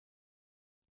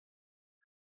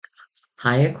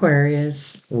Hi,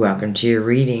 Aquarius. Welcome to your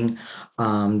reading.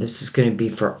 This is going to be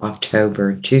for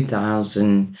October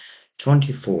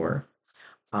 2024.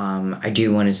 I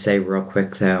do want to say real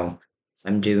quick, though,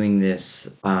 I'm doing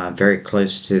this very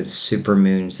close to the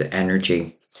supermoon's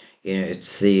energy.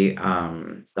 It's the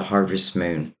harvest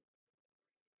moon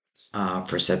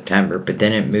for September, but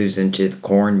then it moves into the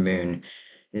corn moon.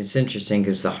 And it's interesting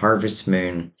because the harvest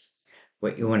moon,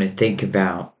 what you want to think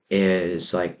about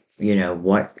is like,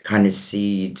 what kind of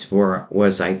seeds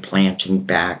was I planting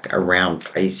back around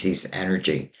Pisces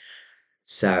energy?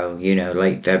 So,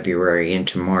 late February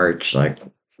into March, like,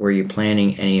 were you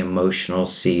planting any emotional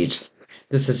seeds?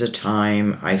 This is a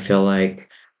time I feel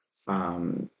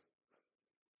um,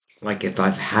 like if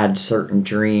I've had certain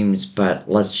dreams,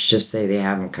 but let's just say they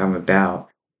haven't come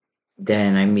about,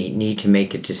 then need to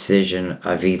make a decision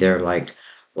of either like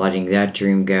letting that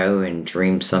dream go and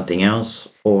dream something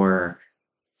else, or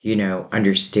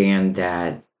understand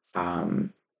that,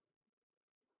 um,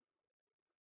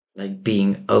 like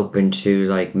being open to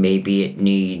like maybe it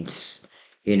needs,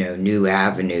 new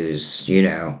avenues,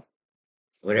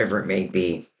 whatever it may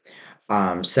be.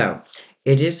 So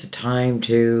it is a time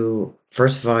to,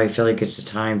 first of all, I feel like it's a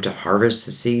time to harvest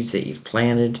the seeds that you've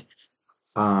planted.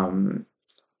 Um,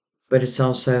 but it's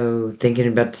also thinking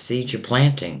about the seeds you're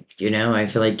planting. I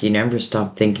feel like you never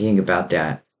stop thinking about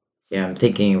that. I'm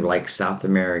thinking of like South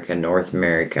America, North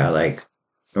America, like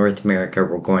North America,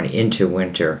 we're going into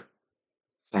winter,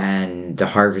 and the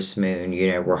harvest moon,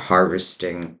 we're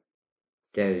harvesting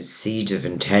those seeds of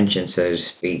intention, so to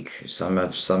speak. Some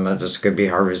of us could be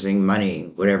harvesting money,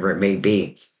 whatever it may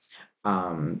be.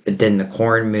 But then the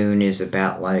corn moon is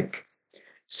about like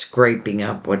scraping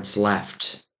up what's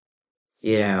left,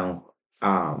 you know.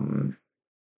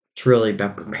 It's really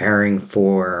about preparing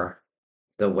for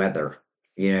the weather,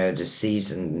 the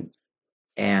season,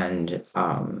 and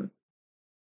I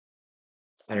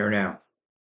don't know.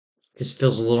 This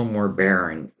feels a little more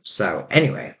barren. So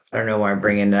anyway, I don't know why I'm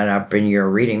bringing that up in your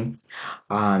reading.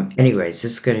 Anyways,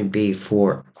 this is going to be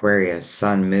for Aquarius,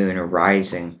 Sun, Moon, or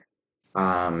Rising.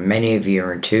 Many of you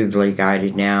are intuitively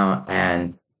guided now,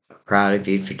 and I'm proud of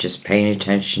you for just paying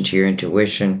attention to your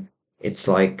intuition. It's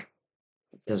like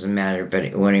it doesn't matter,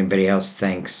 but what anybody else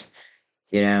thinks,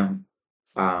 you know.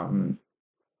 Um,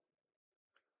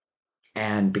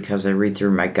 and because I read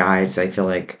through my guides, I feel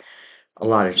like a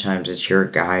lot of times it's your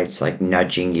guides like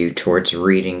nudging you towards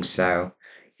reading. So,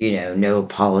 no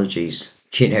apologies.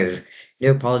 No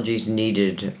apologies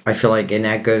needed. I feel like, and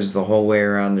that goes the whole way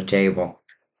around the table.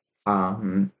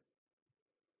 Um,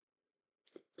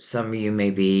 some of you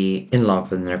may be in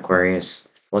love with an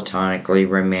Aquarius, platonically,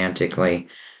 romantically.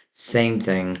 Same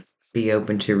thing. Be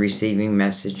open to receiving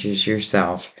messages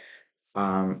yourself.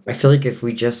 I feel like if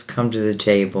we just come to the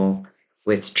table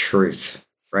with truth,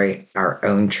 right? Our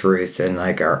own truth, and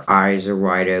like our eyes are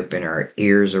wide open, our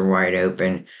ears are wide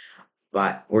open,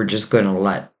 but we're just going to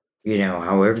let,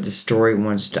 however the story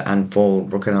wants to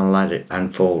unfold, we're going to let it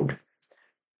unfold.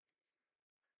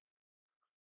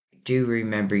 I do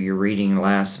remember your reading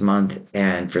last month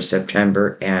and for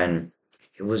September, and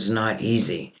it was not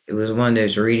easy. It was one of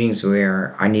those readings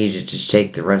where I needed to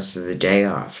take the rest of the day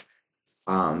off.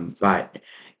 But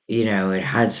it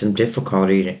had some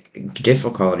difficulty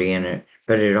in it,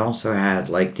 but it also had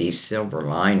like these silver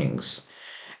linings.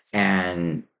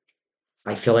 And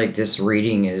I feel like this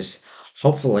reading is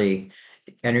hopefully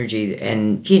energy.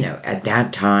 And at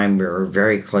that time we were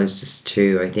very close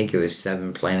to, I think it was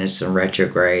 7 planets in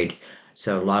retrograde.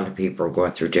 So a lot of people are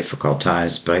going through difficult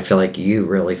times, but I feel like you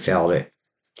really felt it.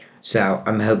 So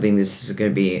I'm hoping this is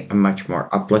going to be a much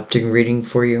more uplifting reading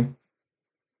for you.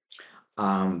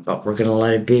 But we're gonna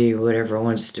let it be whatever it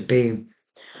wants to be.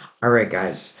 All right,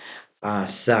 guys.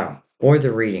 So for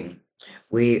the reading,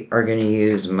 we are gonna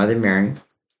use Mother Mary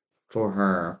for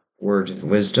her words of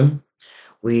wisdom.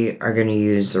 We are gonna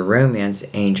use the romance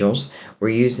angels. We're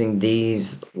using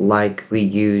these like we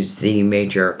use the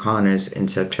major arcanas in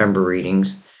September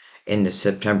readings. In the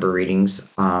September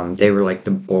readings, they were like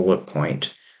the bullet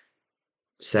point.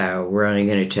 So we're only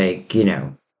gonna take,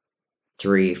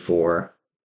 3, 4,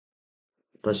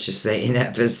 let's just say in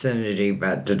that vicinity,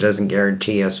 but that doesn't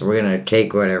guarantee us. We're going to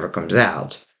take whatever comes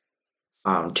out,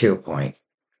 to a point.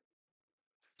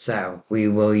 So we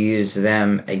will use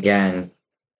them again.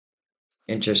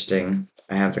 Interesting.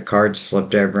 I have the cards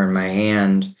flipped over in my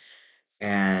hand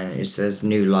and it says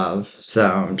new love. So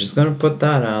I'm just going to put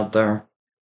that out there.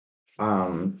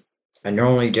 I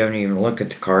normally don't even look at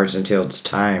the cards until it's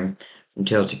time,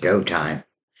 until it's go time.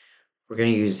 We're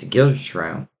going to use the Gilded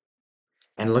Tarot.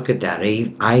 And look at that.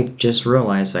 I just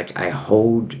realized like I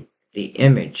hold the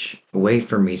image away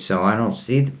from me so I don't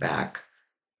see the back.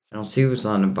 I don't see what's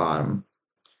on the bottom.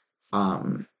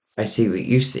 I see what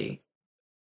you see.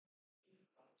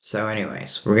 So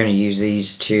anyways, we're going to use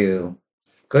these to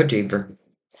go deeper.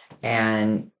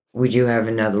 And we do have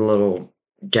another little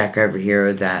deck over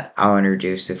here that I'll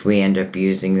introduce if we end up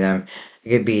using them. It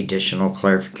could be additional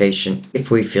clarification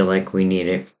if we feel like we need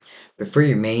it. But for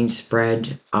your main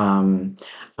spread, I'm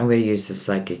going to use the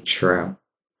Psychic Tarot.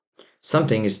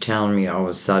 Something is telling me all of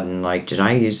a sudden, like, did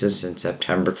I use this in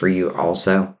September for you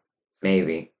also?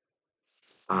 Maybe.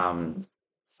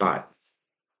 But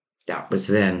that was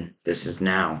then. This is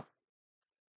now.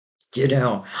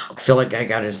 I feel like I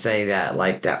gotta say that.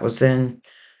 Like, that was then.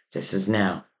 This is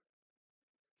now.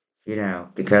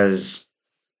 Because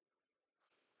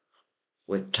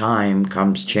with time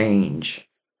comes change.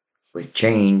 With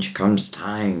change comes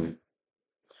time.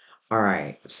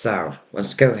 Alright, so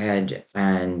let's go ahead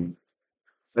and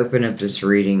open up this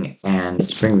reading and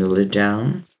let's bring the lid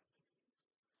down.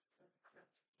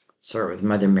 Start with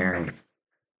Mother Mary.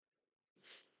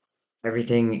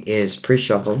 Everything is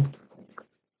pre-shuffled,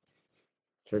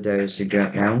 for those who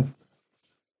don't know.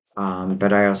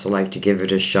 But I also like to give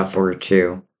it a shuffle or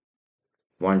two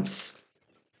once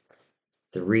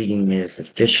the reading is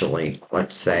officially,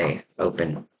 let's say,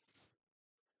 open.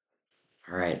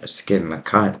 Alright, let's give them a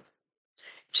cut.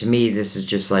 To me, this is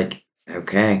just like,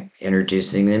 okay,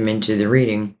 introducing them into the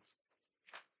reading.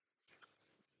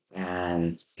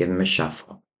 And give them a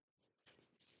shuffle.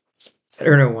 I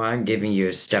don't know why I'm giving you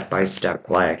a step-by-step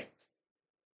play.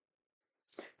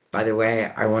 By the way,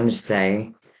 I want to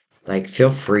say, like,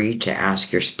 feel free to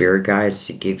ask your spirit guides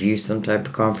to give you some type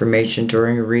of confirmation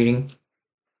during a reading.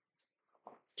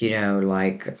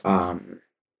 Like,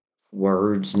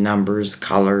 words, numbers,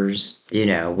 colors,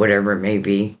 whatever it may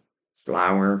be.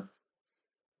 Flower.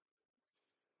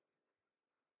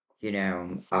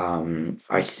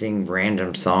 I sing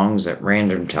random songs at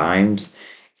random times,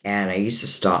 and I used to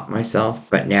stop myself,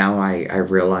 but now I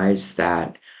realize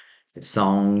that the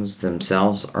songs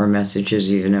themselves are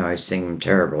messages, even though I sing them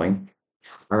terribly.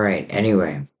 All right,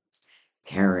 anyway,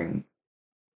 caring.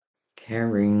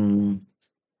 Caring.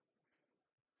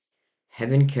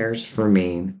 Heaven cares for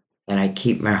me, and I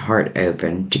keep my heart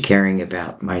open to caring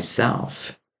about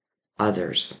myself,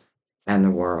 others, and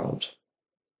the world.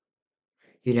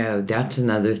 That's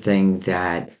another thing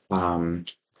that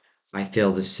I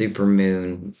feel the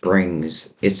supermoon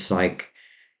brings. It's like,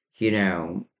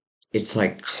 it's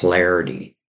like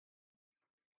clarity.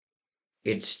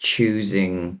 It's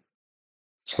choosing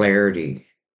clarity.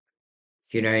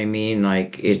 You know what I mean?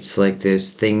 Like, it's like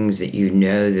those things that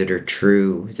that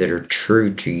are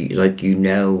true to you, like,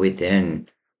 within.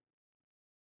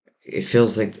 It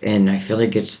feels like, and I feel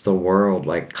like it's the world,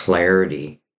 like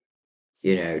clarity,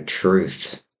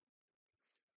 truth,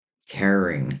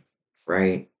 caring,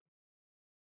 right?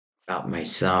 About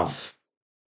myself,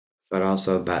 but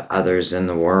also about others in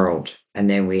the world. And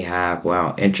then we have,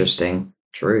 well, interesting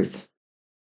truth.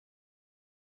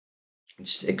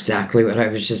 It's exactly what I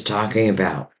was just talking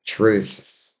about.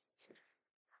 Truth.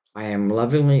 I am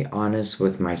lovingly honest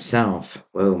with myself.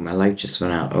 Whoa, my light just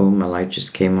went out. Oh, my light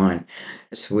just came on.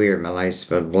 It's weird. My light's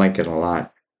been blinking a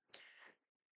lot.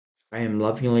 I am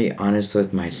lovingly honest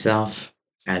with myself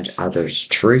and others.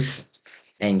 Truth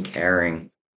and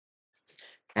caring.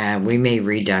 And we may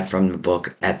read that from the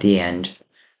book at the end.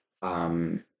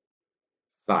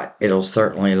 But it'll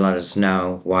certainly let us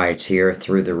know why it's here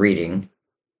through the reading.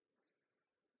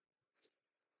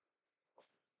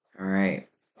 All right.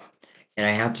 And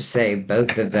I have to say,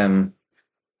 both of them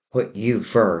put you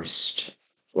first,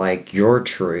 like your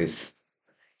truth,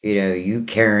 you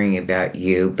caring about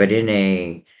you, but in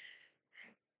a,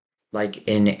 I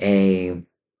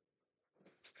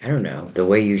don't know, the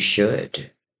way you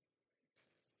should.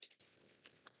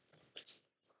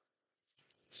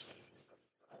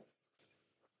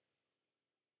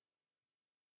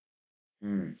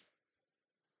 Hmm.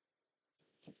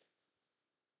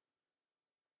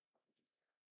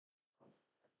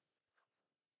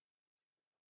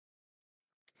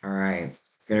 All right.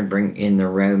 Gonna bring in the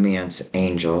romance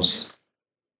angels.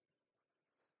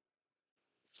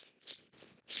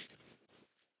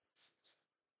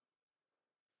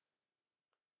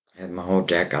 I have my whole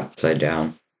deck upside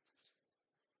down.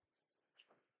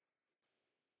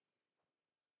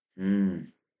 Hmm.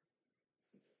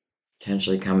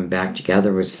 Potentially coming back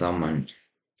together with someone.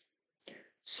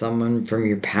 Someone from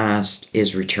your past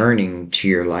is returning to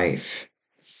your life.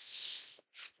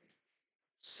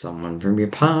 Someone from your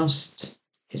past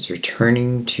is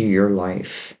returning to your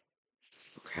life.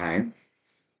 Okay.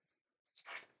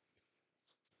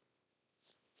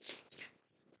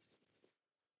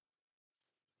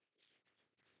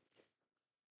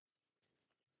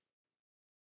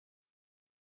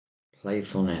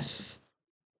 Playfulness.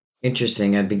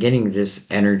 Interesting. I'm beginning this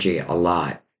energy a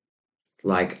lot.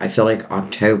 Like, I feel like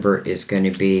October is going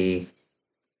to be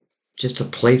just a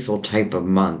playful type of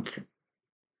month,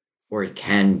 or it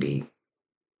can be,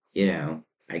 you know,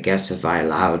 I guess if I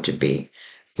allow it to be.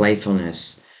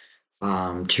 Playfulness,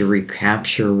 to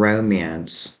recapture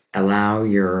romance, allow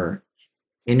your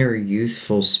inner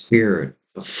youthful spirit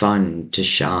of fun to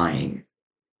shine.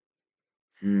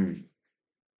 Hmm.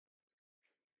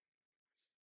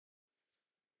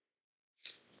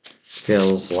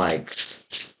 Feels like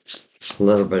a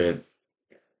little bit of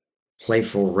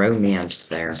playful romance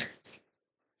there.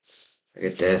 Look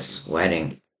at this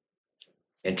wedding.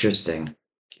 Interesting.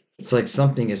 It's like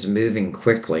something is moving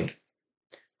quickly.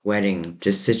 Wedding.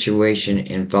 This situation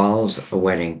involves a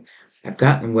wedding. I've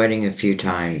gotten wedding a few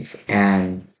times,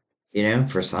 and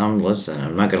for some, listen,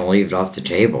 I'm not going to leave it off the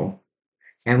table.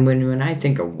 And when I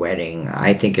think of wedding,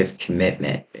 I think of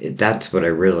commitment. That's what I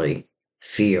really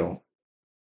feel.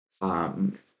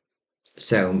 Um,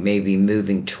 so maybe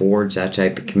moving towards that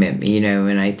type of commitment,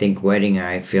 and I think wedding,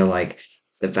 I feel like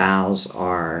the vows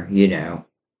are,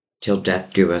 till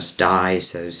death do us die,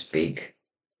 so to speak.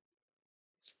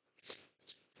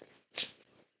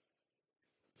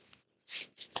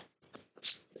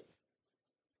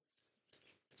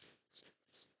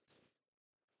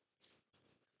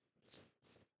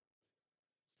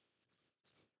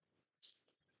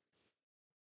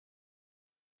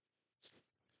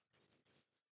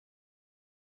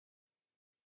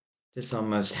 This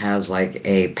almost has like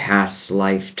a past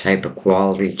life type of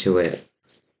quality to it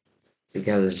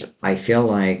because I feel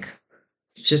like,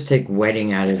 just take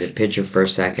wedding out of the picture for a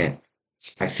second.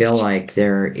 I feel like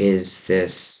there is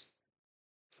this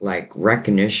like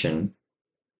recognition.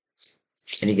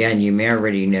 And again, you may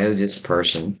already know this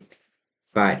person,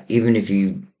 but even if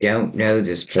you don't know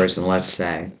this person, let's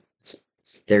say,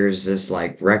 there's this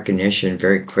like recognition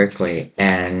very quickly,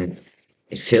 and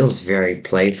it feels very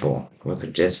playful. Look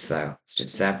at this though.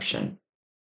 Deception.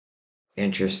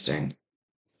 Interesting.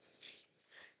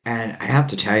 And I have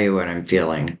to tell you what I'm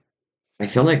feeling. I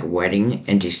feel like wedding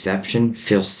and deception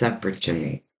feel separate to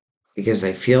me because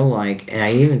I feel like, and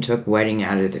I even took wedding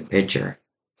out of the picture,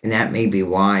 and that may be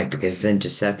why, because then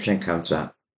deception comes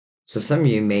up. So some of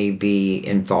you may be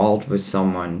involved with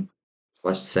someone,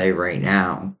 let's say right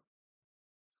now,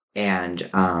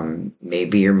 and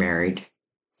maybe you're married.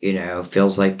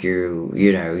 Feels like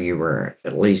you were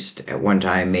at least at one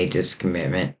time made this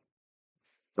commitment,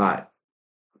 but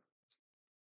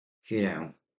you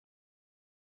know,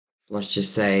 let's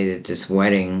just say that this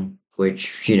wedding,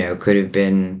 which could have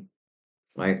been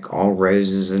like all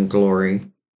roses and glory,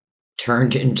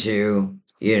 turned into,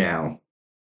 but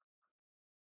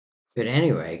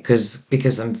anyway,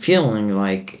 because I'm feeling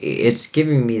like it's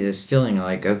giving me this feeling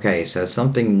like, okay, so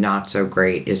something not so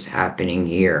great is happening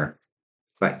here,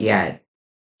 but yet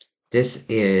this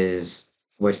is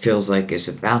what feels like is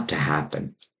about to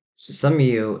happen. So some of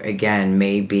you, again,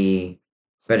 may be,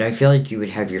 but I feel like you would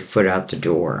have your foot out the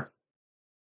door.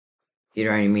 You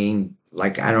know what I mean?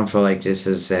 Like, I don't feel like this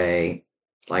is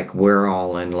like, we're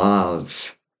all in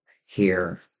love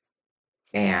here.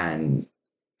 And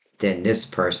then this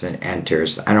person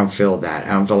enters. I don't feel that. I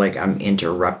don't feel like I'm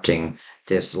interrupting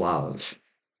this love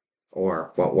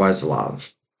or what was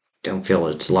love. Don't feel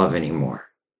it's love anymore.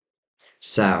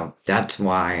 So that's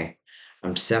why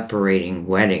I'm separating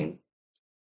wedding,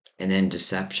 and then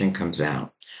deception comes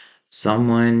out.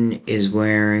 Someone is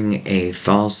wearing a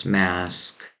false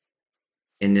mask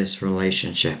in this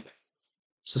relationship.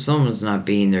 So someone's not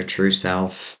being their true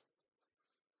self.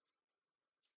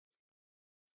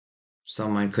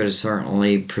 Someone could have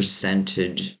certainly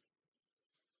presented,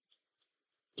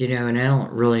 and I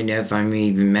don't really know if I'm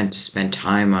even meant to spend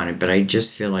time on it, but I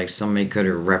just feel like somebody could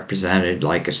have represented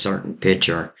like a certain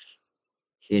picture,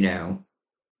 you know,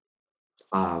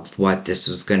 of what this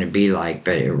was going to be like,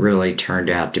 but it really turned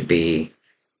out to be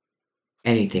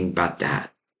anything but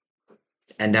that.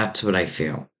 And that's what I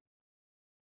feel.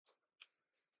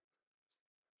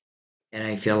 And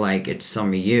I feel like it's some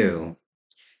of you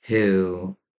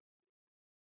who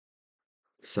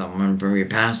someone from your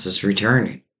past is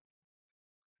returning.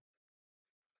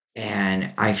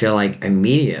 And I feel like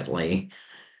immediately,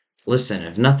 listen,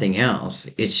 if nothing else,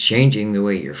 it's changing the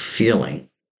way you're feeling.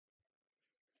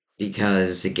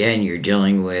 Because again, you're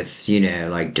dealing with,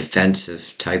 like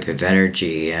defensive type of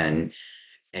energy, and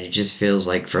it just feels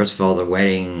like, first of all, the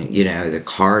wedding, the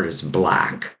card is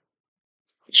black.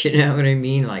 You know what I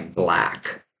mean? Like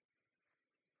black.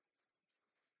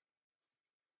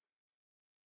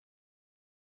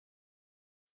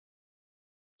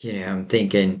 I'm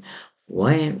thinking,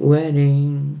 white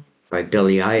wedding. by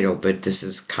Billy Idol, but this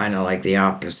is kind of like the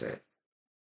opposite.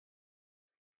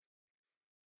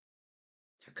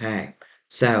 Okay.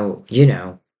 So,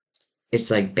 it's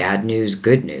like bad news,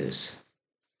 good news.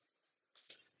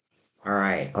 All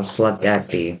right, let's let that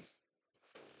be.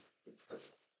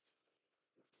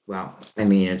 Well, I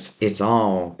mean, it's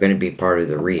all going to be part of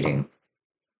the reading.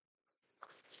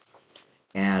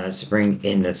 And let's bring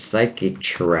in the psychic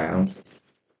tarot.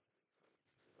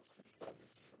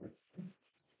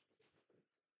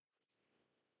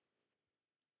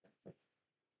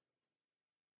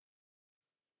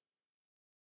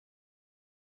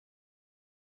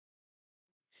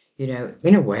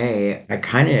 In a way, I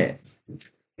kind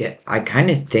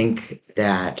of think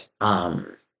that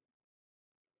I'm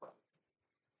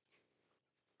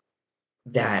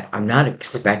not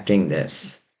expecting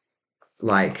this.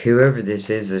 Like whoever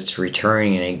this is that's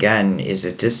returning, and again, is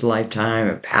it this lifetime,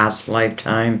 a past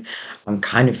lifetime? I'm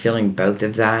kind of feeling both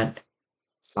of that.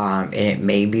 And it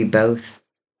may be both.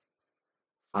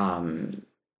 Um,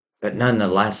 but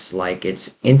nonetheless, like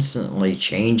it's instantly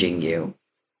changing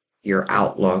your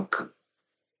outlook.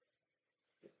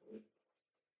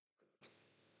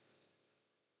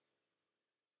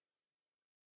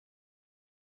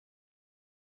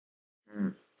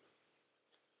 Mm,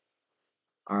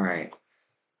 all right.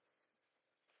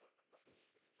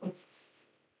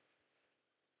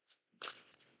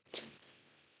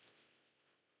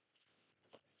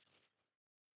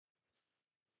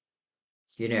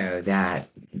 That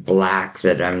black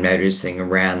that I'm noticing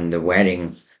around the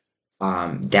wedding,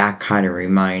 that kind of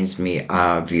reminds me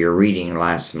of your reading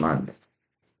last month.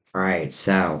 All right,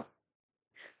 so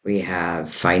we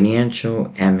have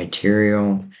financial and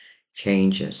material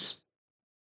changes.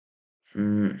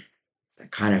 It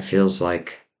kind of feels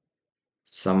like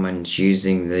someone's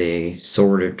using the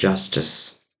sword of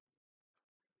justice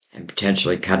and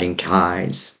potentially cutting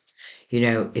ties.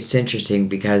 It's interesting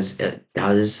because it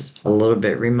does a little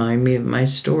bit remind me of my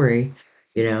story,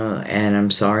 and I'm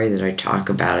sorry that I talk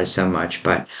about it so much,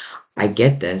 but I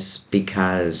get this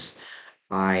because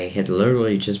I had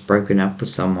literally just broken up with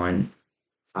someone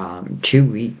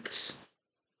 2 weeks.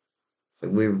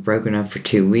 We were broken up for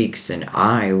 2 weeks, and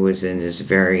I was in this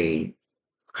very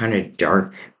kind of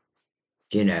dark,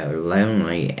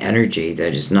 lonely energy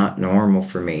that is not normal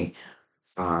for me.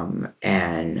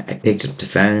 And I picked up the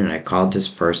phone and I called this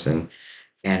person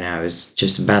and I was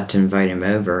just about to invite him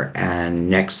over. And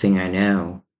next thing I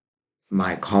know,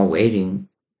 my call waiting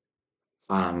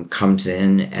comes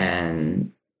in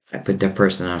and I put that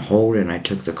person on hold and I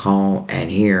took the call.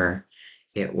 And here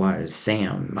it was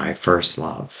Sam, my first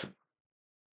love.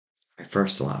 My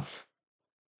first love,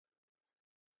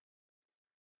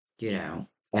 you know.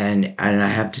 And I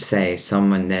have to say,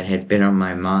 someone that had been on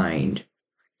my mind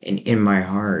and in my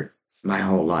heart my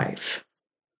whole life.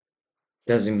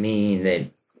 Doesn't mean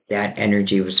that that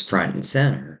energy was front and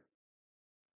center.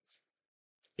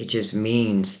 It just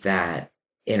means that,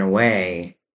 in a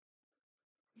way,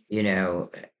 you know,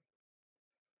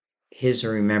 his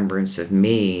remembrance of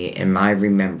me and my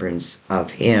remembrance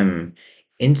of him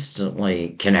instantly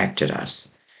connected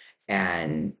us.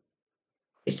 And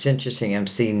it's interesting, I'm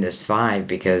seeing this five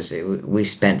because we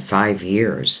spent 5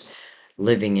 years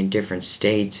living in different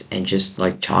states and just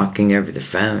like talking over the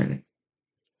phone.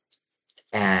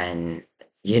 And,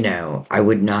 I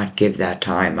would not give that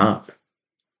time up.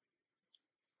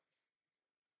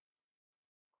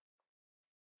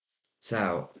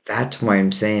 So that's why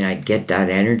I'm saying I get that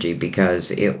energy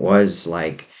because it was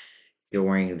like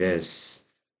during this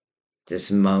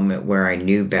moment where I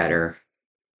knew better,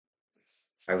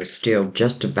 I was still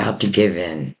just about to give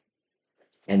in,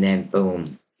 and then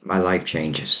boom, my life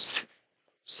changes.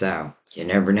 So you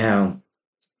never know.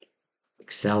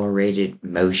 Accelerated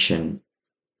motion.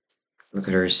 Look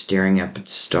at her staring up at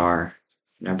the star.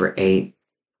 Number 8.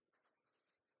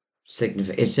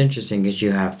 It's interesting because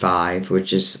you have 5,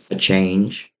 which is a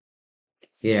change.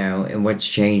 And what's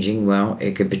changing? Well,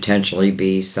 it could potentially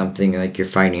be something like your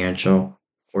financial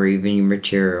or even your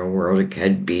material world. It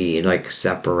could be like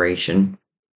separation,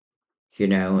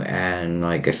 and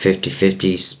like a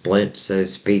 50-50 split, so to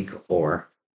speak, or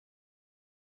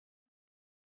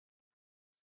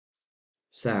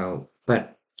so.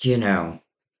 But,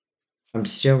 I'm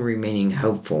still remaining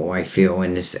hopeful, I feel,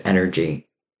 in this energy.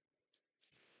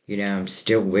 I'm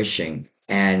still wishing.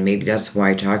 And maybe that's why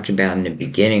I talked about in the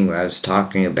beginning when I was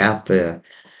talking about the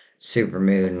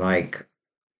supermoon, like,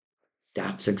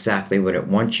 that's exactly what it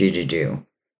wants you to do.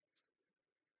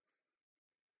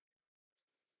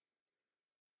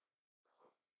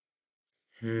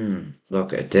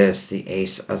 Look at this, the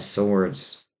Ace of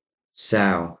Swords.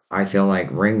 So, I feel like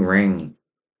ring ring.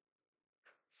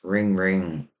 Ring,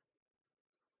 ring.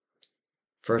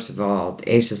 First of all,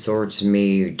 the Ace of Swords to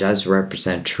me does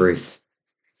represent truth,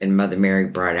 and Mother Mary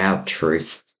brought out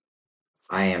truth.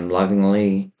 I am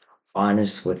lovingly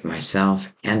honest with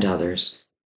myself and others.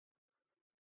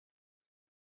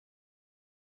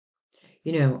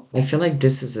 I feel like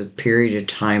this is a period of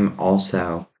time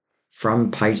also from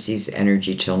Pisces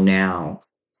energy till now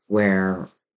where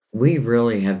we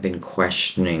really have been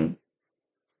questioning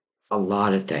a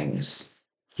lot of things,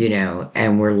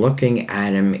 and we're looking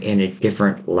at them in a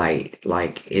different light.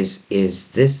 Like, is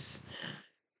this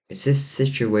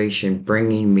situation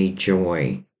bringing me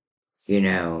joy? You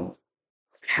know,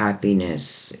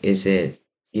 happiness? Is it,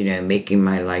 making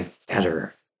my life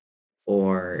better?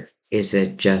 Or is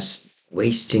it just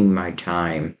wasting my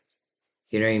time?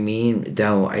 You know what I mean?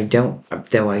 Though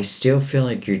I still feel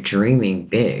like you're dreaming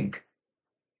big,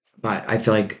 but I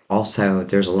feel like also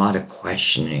there's a lot of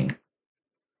questioning,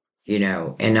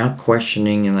 and not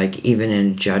questioning in like even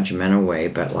in a judgmental way,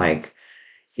 but like,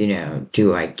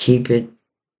 do I keep it?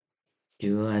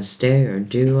 Do I stay or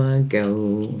do I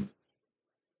go?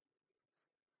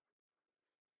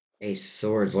 Ace of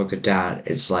Swords, look at that.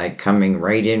 It's like coming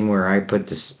right in where I put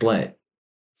the split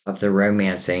of the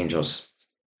romance angels.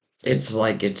 It's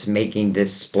like it's making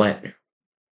this split.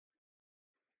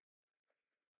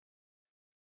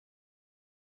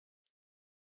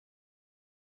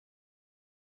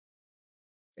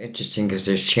 Interesting because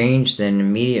there's change, then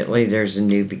immediately there's a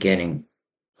new beginning.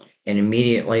 And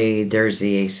immediately there's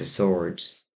the Ace of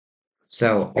Swords.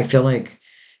 So I feel like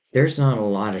there's not a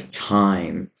lot of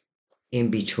time in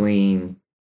between,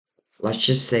 let's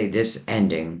just say this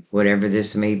ending, whatever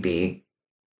this may be,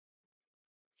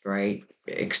 right?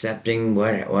 Accepting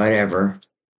whatever,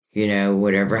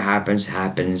 whatever happens,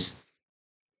 happens.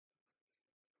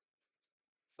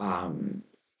 Um,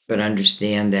 but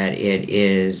understand that it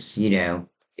is,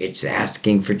 it's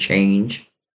asking for change.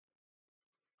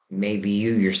 Maybe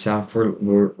you yourself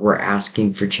were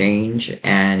asking for change,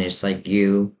 and it's like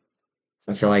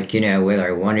I feel like, whether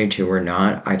I wanted to or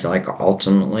not, I feel like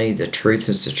ultimately the truth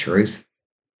is the truth.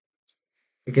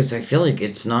 Because I feel like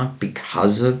it's not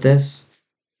because of this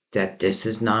that this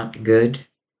is not good,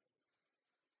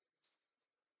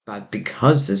 but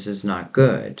because this is not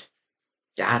good,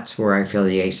 that's where I feel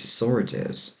the Ace of Swords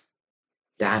is.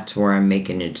 That's where I'm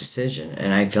making a decision.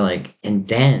 And I feel like, and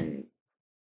then,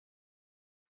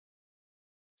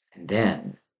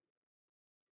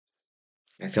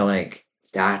 I feel like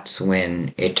that's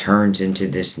when it turns into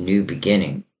this new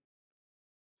beginning.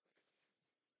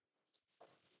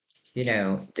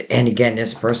 And again,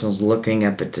 this person's looking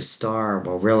up at the star.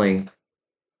 Well, really,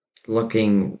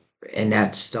 looking, and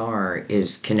that star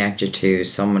is connected to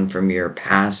someone from your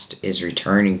past is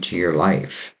returning to your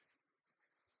life.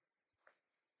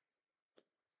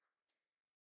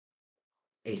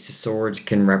 Ace of Swords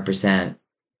can represent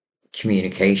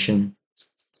communication,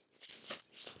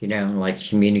 like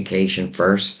communication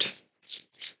first.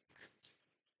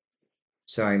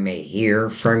 So I may hear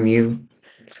from you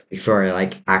before I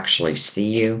like actually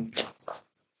see you.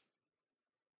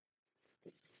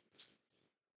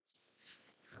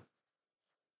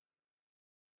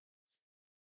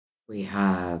 We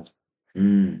have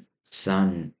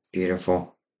sun,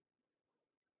 beautiful.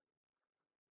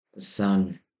 The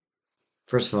sun.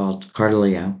 First of all, it's card of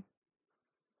Leo.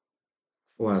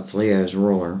 Well, it's Leo's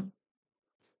ruler.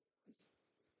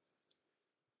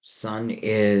 Sun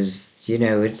is,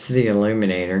 it's the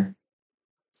illuminator.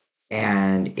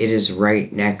 And it is right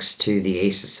next to the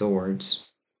Ace of Swords.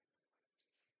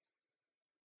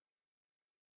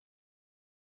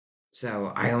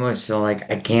 So I almost feel like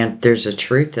there's a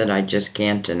truth that I just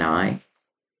can't deny.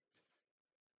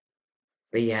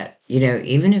 But yet,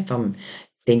 even if I'm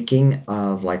thinking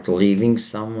of like leaving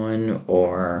someone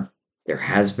or there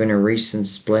has been a recent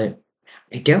split,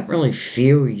 I don't really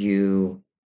feel you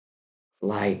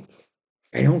like,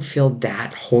 I don't feel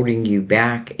that holding you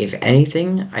back. If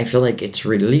anything, I feel like it's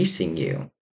releasing you.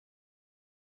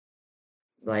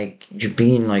 Like you're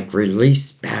being like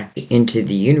released back into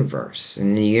the universe,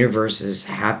 and the universe is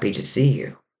happy to see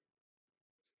you.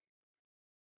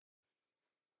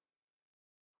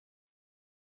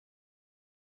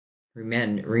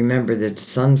 Remember that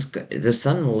the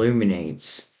sun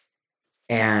illuminates,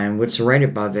 and what's right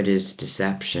above it is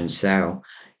deception. So,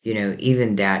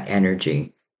 even that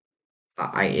energy,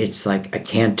 it's like I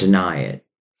can't deny it,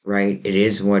 right? It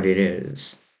is what it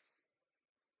is.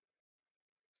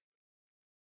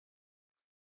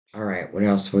 All right, what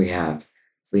else we have?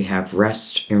 We have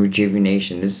rest and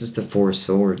rejuvenation. This is the Four of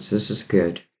Swords. This is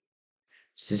good.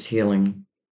 This is healing.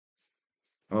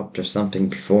 Oh, there's something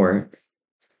before it.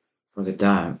 Look at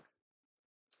that.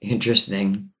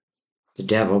 Interesting. The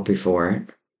devil before it.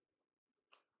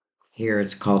 Here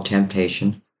it's called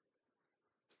temptation.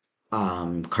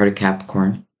 Card of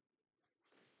Capricorn.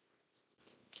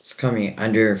 It's coming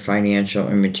under financial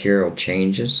and material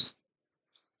changes.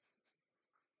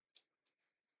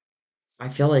 I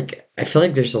feel like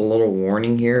there's a little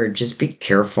warning here. Just be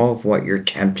careful of what you're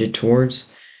tempted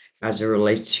towards as it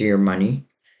relates to your money.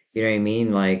 You know what I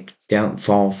mean? Like, don't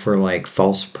fall for like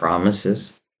false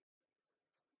promises.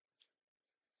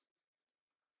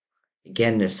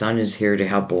 Again, the sun is here to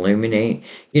help illuminate.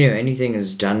 Anything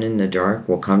that's done in the dark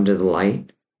will come to the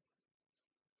light,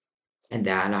 and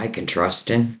that I can trust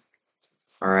in.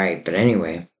 All right, but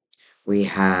anyway, we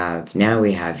have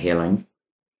healing,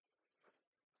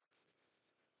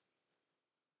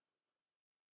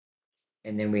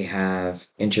 and then we have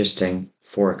interesting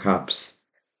Four of Cups,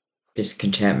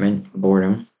 discontentment,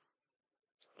 boredom.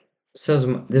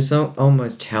 So this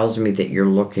almost tells me that you're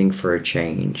looking for a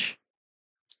change,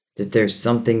 that there's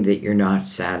something that you're not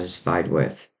satisfied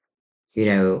with. You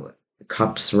know,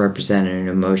 cups represent an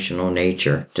emotional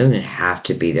nature. It doesn't have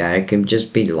to be that. It can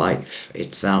just be life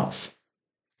itself.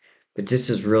 But this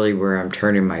is really where I'm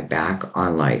turning my back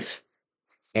on life.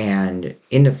 And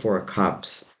in the Four of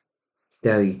Cups,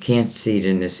 though you can't see it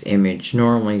in this image,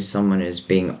 normally someone is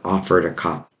being offered a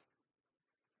cup.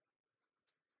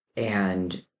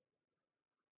 And,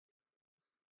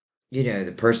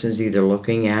 the person's either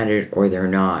looking at it or they're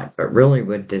not. But really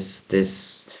what the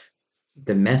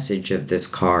message of this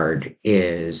card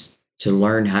is to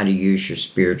learn how to use your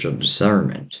spiritual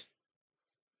discernment.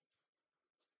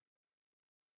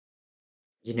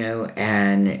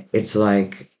 And it's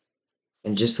like,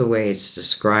 and just the way it's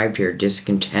described here,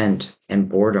 discontent and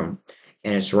boredom,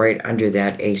 and it's right under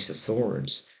that Ace of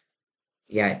Swords.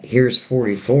 Yet here's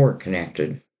 44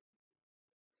 connected,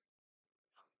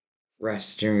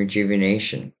 rest and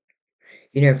rejuvenation.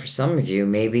 For some of you,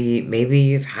 maybe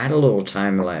you've had a little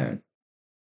time alone.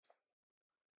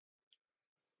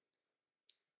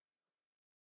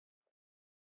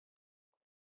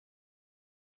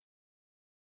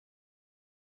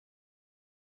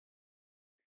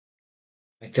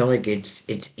 I feel like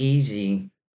it's easier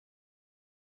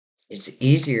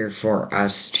for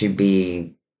us to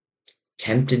be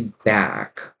tempted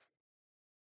back,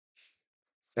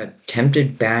 but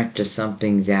tempted back to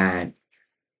something that,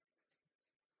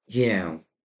 you know,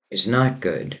 is not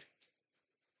good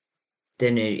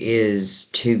than it is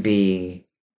to be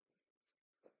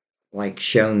like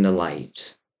shown the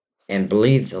light and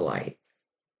believe the light.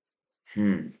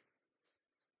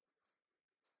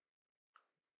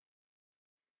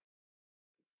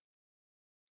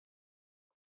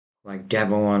 Like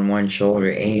devil on one shoulder,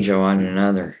 angel on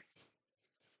another.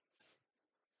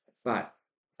 But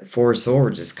the Four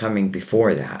Swords is coming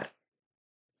before that.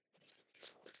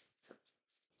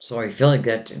 So I feel like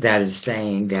that is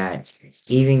saying that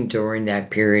even during that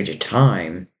period of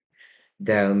time,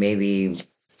 though maybe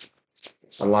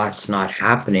a lot's not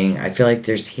happening, I feel like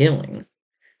there's healing.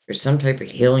 There's some type of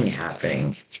healing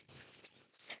happening.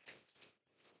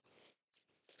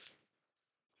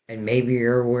 And maybe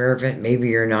you're aware of it, maybe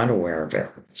you're not aware of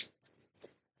it.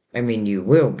 I mean, you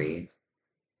will be.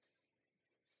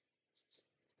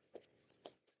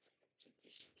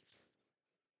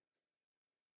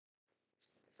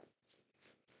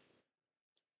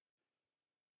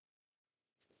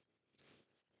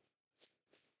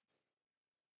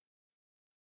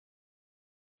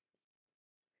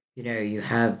 You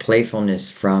have playfulness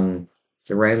from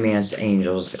the romance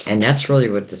angels, and that's really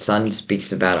what the sun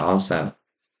speaks about also.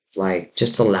 Like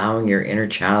just allowing your inner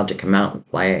child to come out and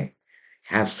play,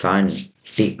 have fun,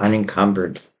 be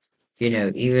unencumbered,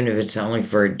 even if it's only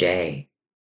for a day.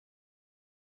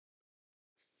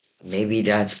 Maybe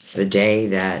that's the day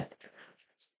that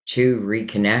to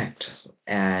reconnect.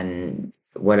 And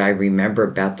what I remember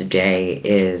about the day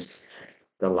is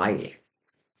the light,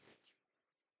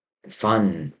 the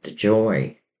fun, the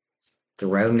joy, the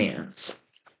romance,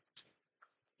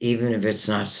 even if it's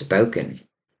not spoken.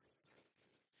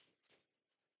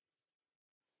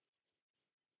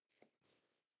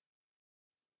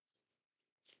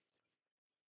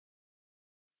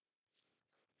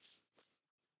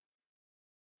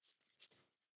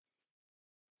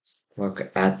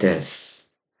 Look at this.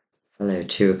 Hello,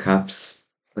 Two of Cups.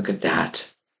 Look at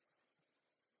that.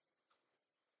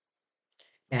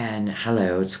 And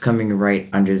hello, it's coming right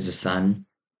under the sun,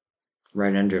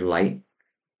 right under light,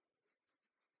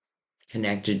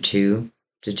 connected to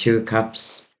the Two of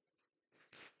Cups.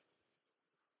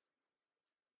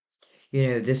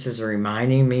 This is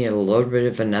reminding me a little bit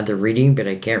of another reading, but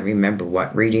I can't remember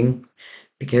what reading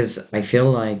because I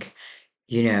feel like,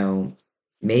 you know,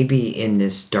 maybe in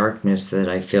this darkness that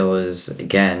I feel is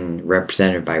again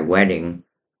represented by wedding,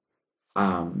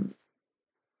 um,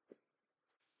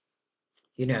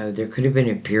 there could have been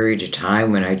a period of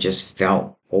time when I just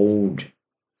felt old,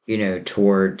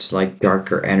 towards like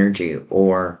darker energy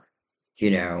or,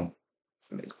 you know,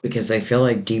 because I feel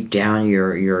like deep down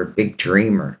you're a big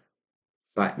dreamer,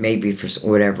 but maybe for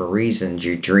whatever reasons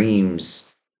your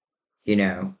dreams, you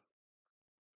know,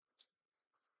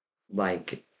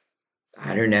 like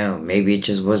I don't know, maybe it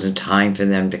just wasn't time for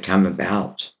them to come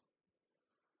about.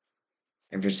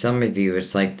 And for some of you,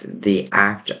 it's like the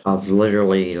act of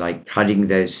literally like cutting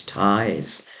those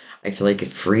ties. I feel like it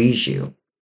frees you.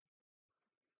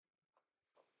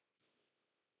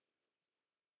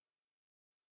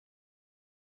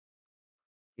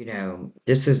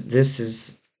 This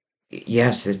is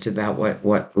yes, it's about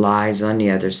what lies on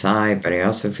the other side, but I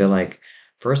also feel like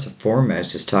first and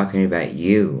foremost is talking about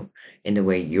you and the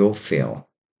way you'll feel.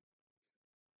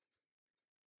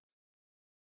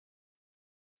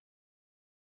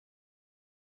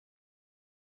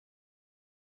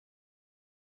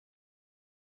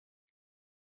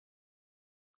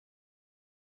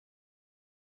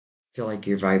 Feel like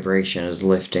your vibration is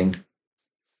lifting.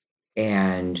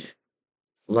 And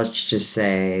let's just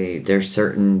say there's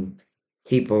certain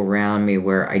people around me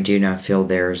where I do not feel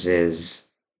theirs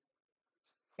is.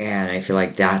 And I feel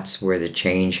like that's where the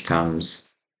change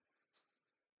comes.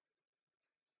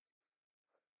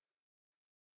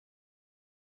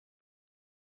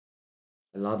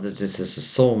 I love that this is a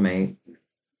soulmate.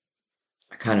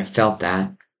 I kind of felt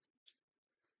that.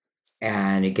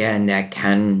 And again, that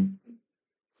can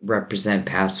represent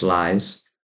past lives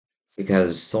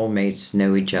because soulmates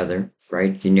know each other,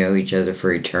 right? You know each other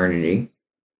for eternity.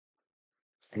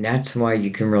 And that's why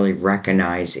you can really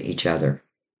recognize each other.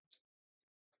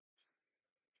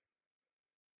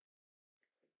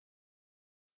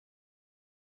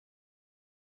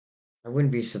 I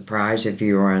wouldn't be surprised if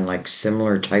you were on like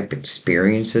similar type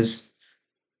experiences,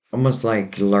 almost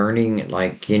like learning,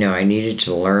 like, I needed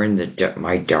to learn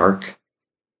my dark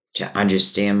to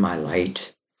understand my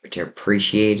light, or to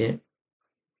appreciate it,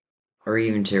 or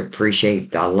even to appreciate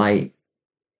the light.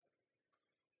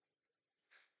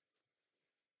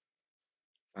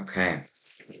 Okay,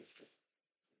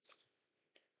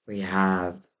 we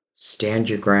have stand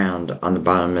your ground on the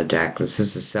bottom of the deck. This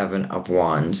is the Seven of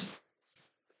Wands.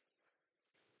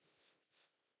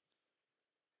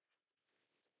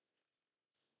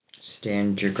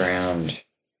 Stand your ground.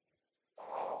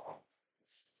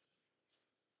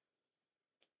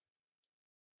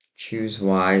 Choose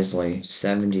wisely.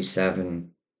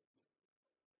 77.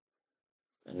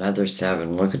 Another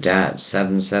 7. Look at that.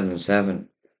 777.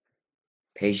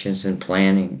 Patience and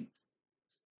planning.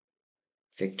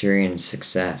 Victory and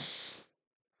success.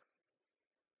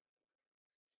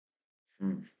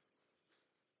 Hmm.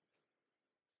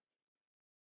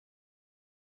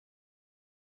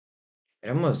 It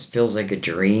almost feels like a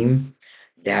dream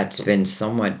that's been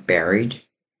somewhat buried,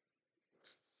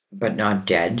 but not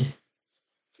dead.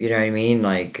 You know what I mean?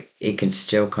 Like it can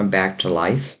still come back to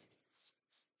life.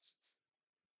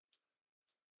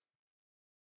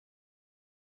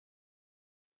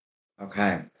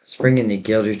 Okay, let's bring in the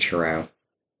Gilded Tarot.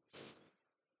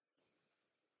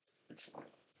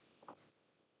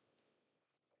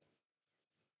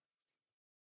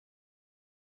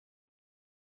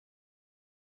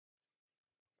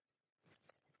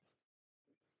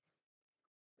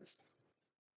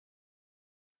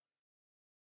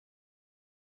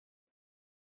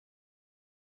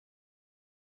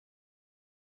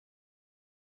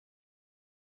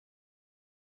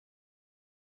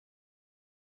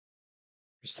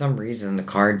 For some reason, the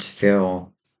cards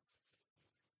feel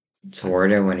it's a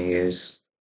word I want to use.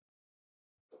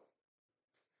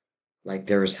 Like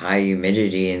there's high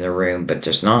humidity in the room, but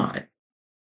there's not.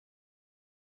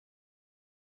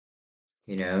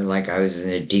 Like I was in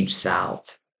the deep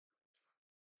south,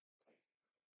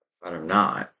 but I'm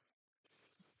not.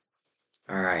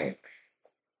 All right.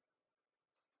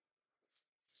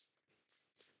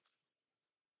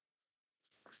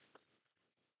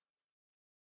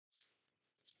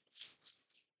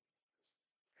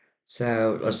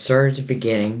 So let's start at the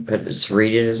beginning, but let's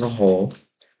read it as a whole.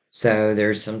 So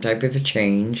there's some type of a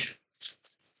change,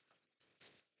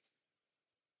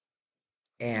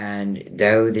 and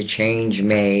though the change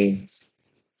may,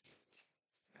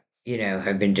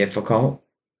 have been difficult,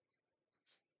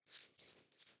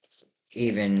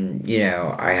 even,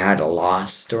 I had a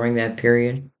loss during that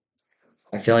period.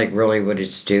 I feel like really what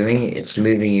it's doing, it's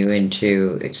moving you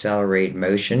into accelerate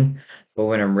motion. But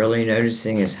what I'm really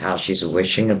noticing is how she's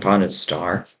wishing upon a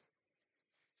star.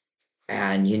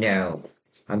 And,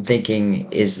 I'm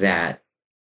thinking, is that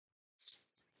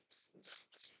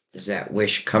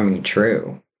wish coming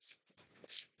true?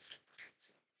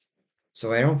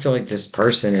 So I don't feel like this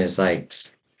person is like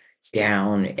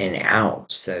down and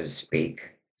out, so to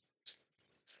speak.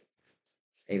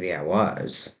 Maybe I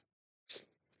was.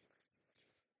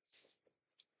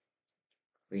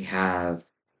 We have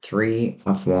Three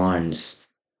of Wands.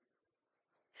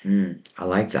 I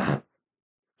like that.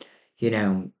 You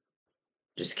know,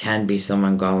 this can be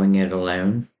someone going it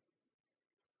alone.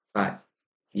 But,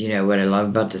 what I love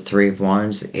about the Three of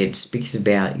Wands, it speaks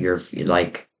about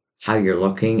like, how you're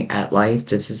looking at life.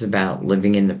 This is about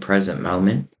living in the present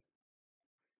moment.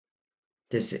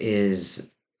 This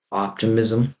is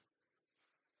optimism.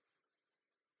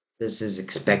 This is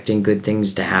expecting good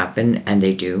things to happen, and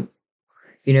they do.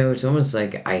 It's almost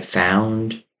like I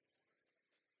found,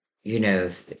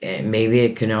 maybe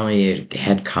it can only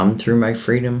had come through my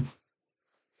freedom.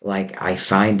 Like I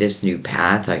find this new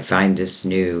path, I find this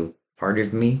new part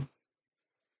of me.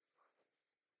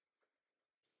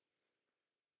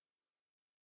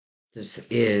 This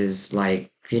is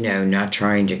like, not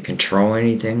trying to control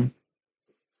anything.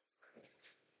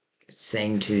 It's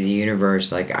saying to the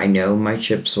universe, like, I know my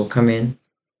chips will come in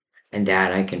and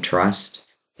that I can trust.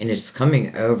 And it's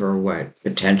coming over what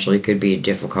potentially could be a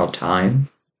difficult time.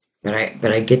 But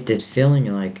I get this feeling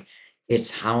like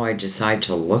it's how I decide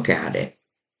to look at it.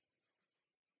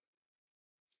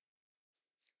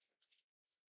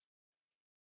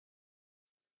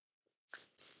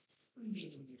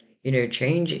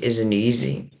 Change isn't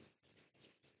easy.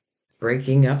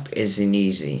 Breaking up isn't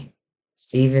easy.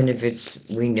 Even if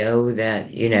we know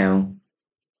that,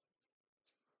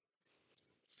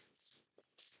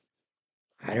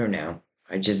 I don't know.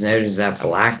 I just noticed that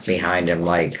black behind him,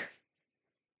 like,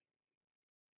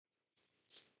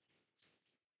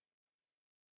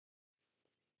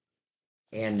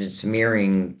 and it's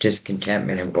mirroring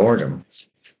discontentment and boredom.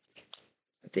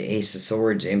 The Ace of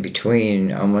Swords in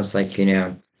between, almost like,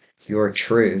 your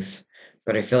truth.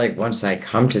 But I feel like once I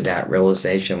come to that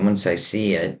realization, once I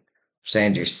see it, once I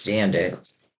understand it,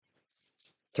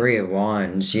 Three of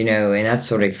Wands, and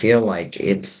that's what I feel like.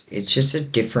 It's just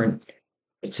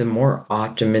it's a more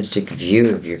optimistic view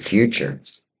of your future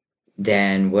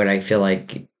than what I feel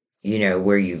like,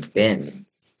 where you've been.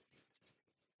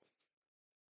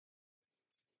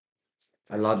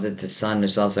 I love that the sun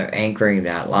is also anchoring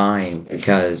that line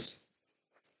because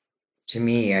to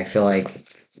me, I feel like,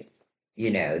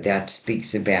 that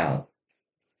speaks about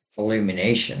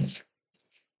illumination.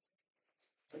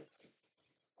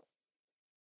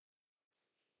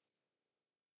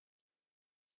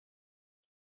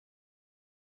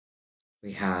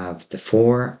 We have the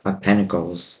Four of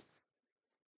Pentacles.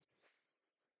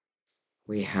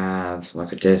 We have,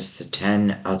 look at this, the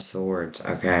Ten of Swords.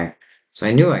 Okay. So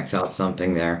I knew I felt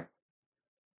something there.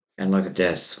 And look at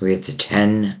this. We have the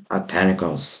Ten of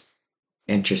Pentacles.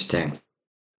 Interesting.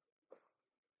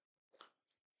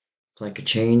 It's like a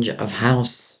change of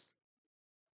house.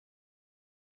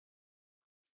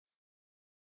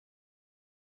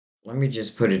 Let me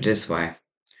just put it this way.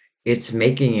 It's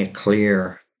making it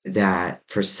clear that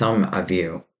for some of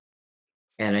you,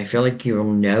 and I feel like you'll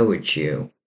know it's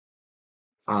you,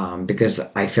 because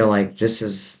I feel like this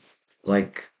is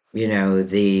like,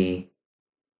 the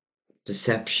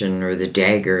deception or the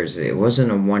daggers. It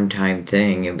wasn't a one-time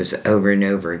thing. It was over and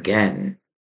over again.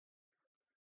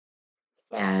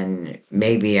 And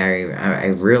maybe I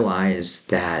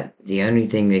realized that the only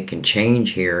thing that can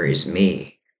change here is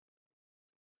me.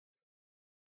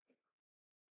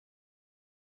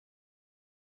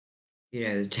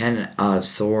 The Ten of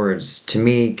Swords to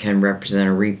me can represent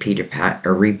a repeat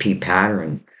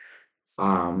pattern.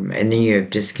 And then you have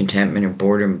discontentment and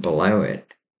boredom below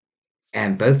it.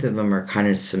 And both of them are kind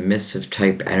of submissive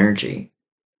type energy.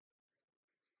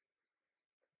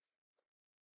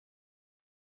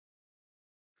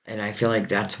 And I feel like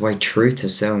that's why truth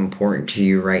is so important to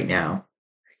you right now.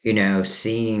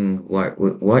 Seeing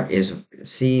what is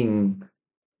seeing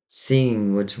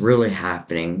what's really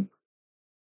happening,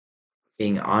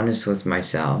 being honest with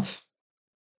myself.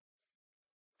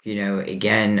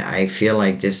 Again, I feel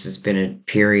like this has been a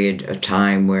period of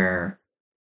time where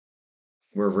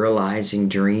we're realizing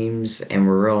dreams and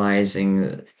we're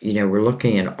realizing, we're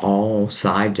looking at all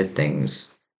sides of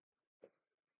things.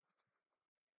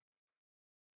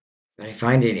 But I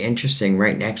find it interesting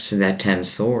right next to that Ten of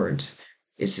Swords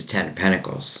is the Ten of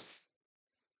Pentacles.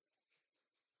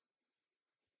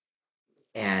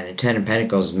 And the Ten of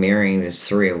Pentacles mirroring this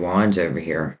Three of Wands over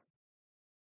here.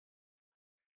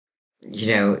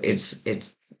 It's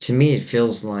to me it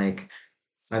feels like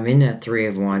I'm in that Three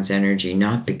of Wands energy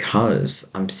not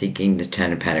because I'm seeking the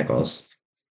Ten of Pentacles.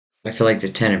 I feel like the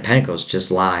Ten of Pentacles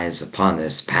just lies upon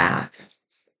this path.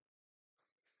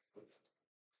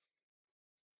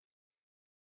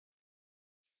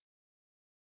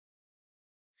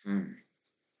 Hmm.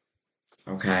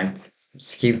 Okay,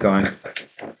 let's keep going.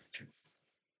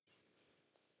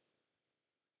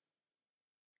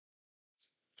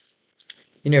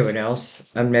 You know what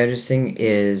else I'm noticing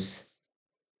is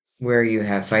where you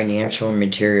have financial and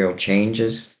material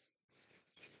changes.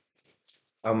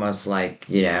 Almost like,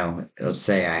 let's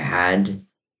say I had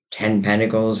 10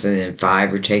 pentacles and then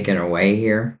five were taken away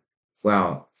here.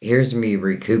 Well, here's me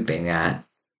recouping that,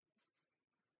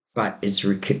 but it's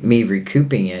me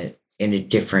recouping it in a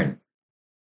different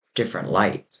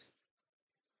light,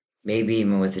 maybe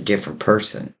even with a different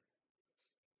person.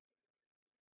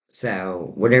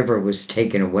 So whatever was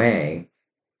taken away,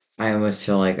 I almost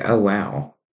feel like, oh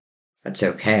wow, that's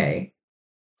okay.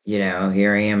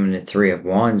 Here I am in the Three of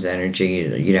Wands energy.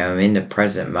 I'm in the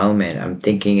present moment. I'm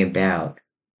thinking about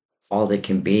all that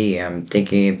can be. I'm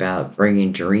thinking about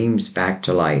bringing dreams back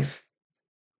to life.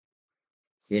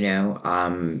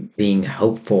 Being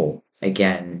hopeful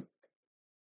again.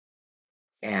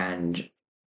 And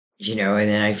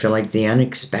then I feel like the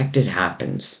unexpected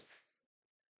happens.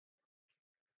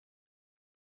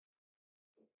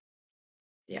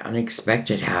 The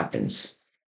unexpected happens.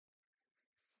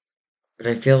 But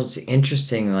I feel it's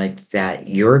interesting, like that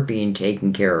you're being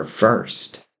taken care of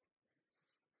first.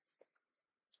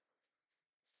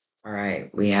 All right,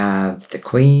 we have the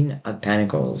Queen of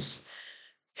Pentacles.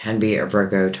 Can be a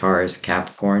Virgo, Taurus,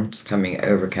 Capricorns coming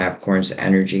over Capricorn's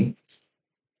energy.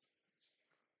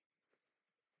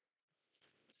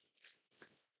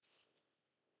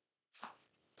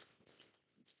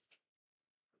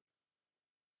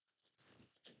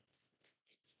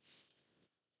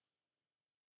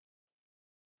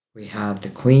 We have the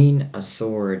Queen of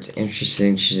Swords.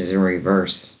 Interesting, she's in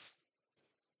reverse.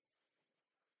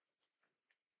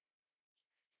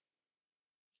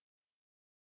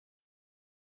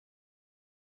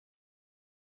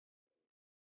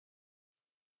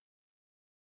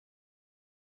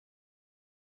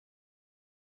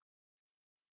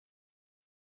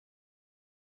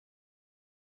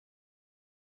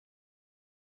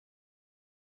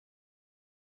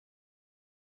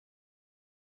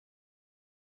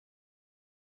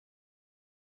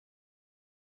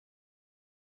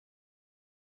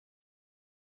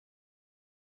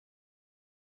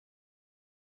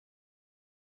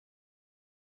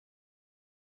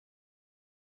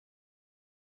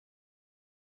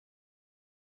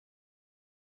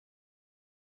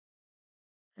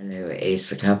 Hello,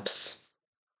 Ace of Cups.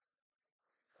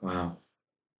 Wow.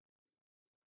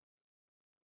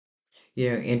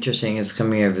 Interesting is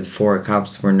coming over the Four of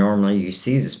Cups, where normally you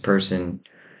see this person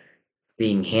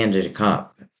being handed a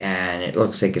cup, and it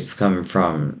looks like it's coming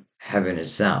from heaven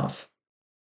itself.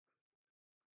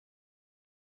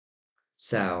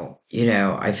 So,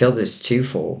 I feel this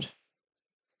twofold.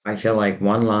 I feel like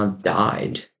one love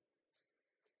died,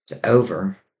 it's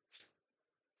over,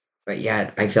 but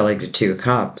yet I feel like the Two of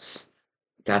Cups,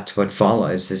 that's what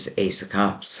follows this Ace of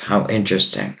Cups. How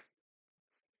interesting.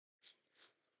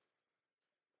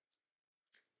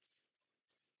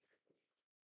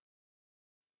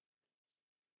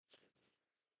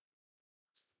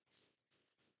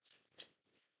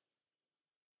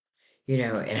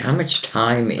 And how much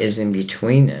time is in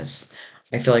between this?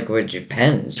 I feel like it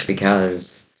depends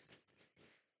because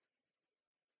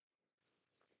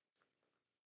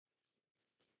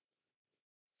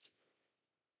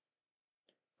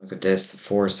look at this, the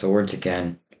Four of Swords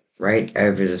again, right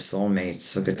over the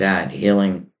soulmates. Look at that,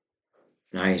 healing.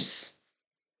 Nice,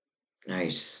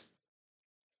 nice.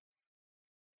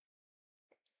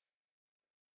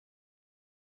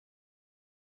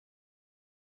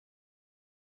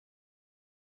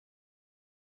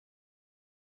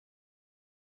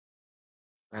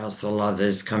 I also love that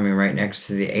it's coming right next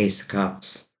to the Ace of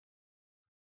Cups.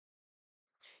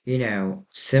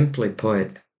 Simply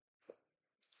put,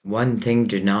 one thing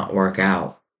did not work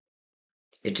out.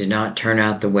 It did not turn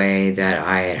out the way that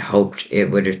I had hoped it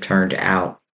would have turned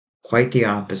out. Quite the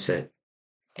opposite.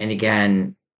 And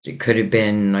again, it could have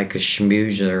been like a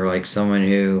schmoozer, like someone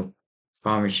who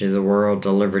promised you the world,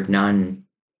 delivered none.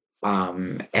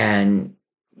 And,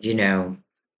 you know,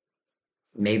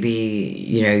 maybe,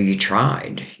 you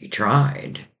tried,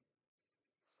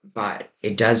 but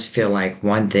it does feel like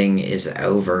one thing is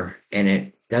over, and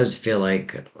it does feel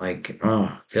like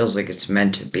feels like it's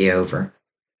meant to be over,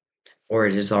 or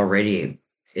it's already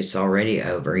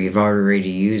over. You've already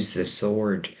used the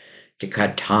sword to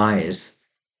cut ties,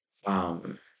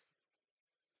 Um,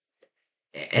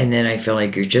 and then I feel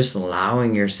like you're just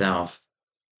allowing yourself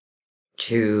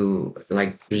to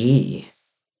like be,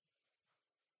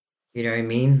 you know what I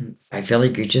mean? I feel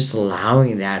like you're just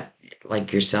allowing that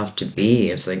like yourself to be.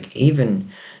 It's like even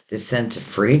the sense of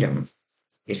freedom,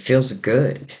 it feels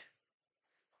good.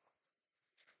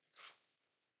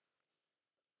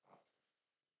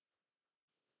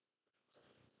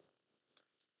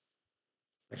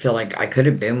 I feel like I could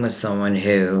have been with someone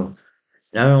who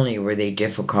not only were they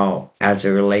difficult as it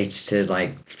relates to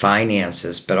like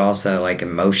finances, but also like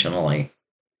emotionally.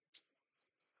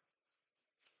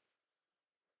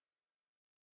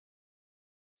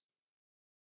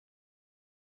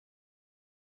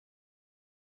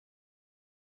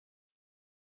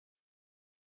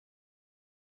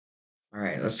 All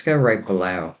right, let's go right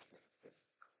below.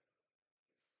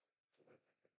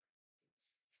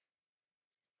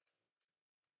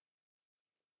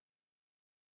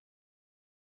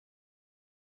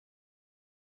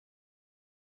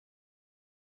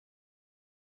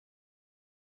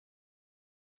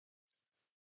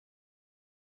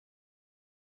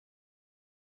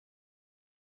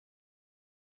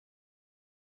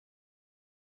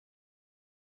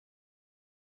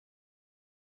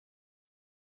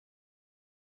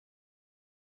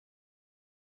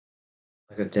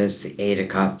 Look at this, the Eight of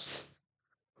Cups.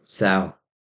 So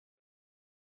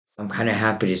I'm kind of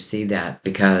happy to see that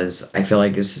because I feel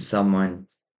like this is someone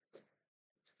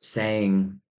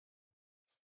saying,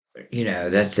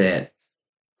 that's it.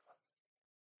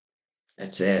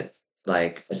 That's it.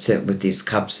 Like, that's it with these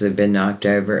cups that have been knocked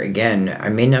over. Again, I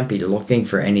may not be looking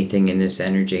for anything in this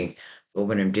energy, but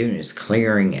what I'm doing is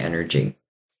clearing energy.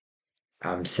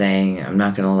 I'm saying I'm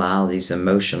not going to allow these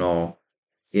emotional,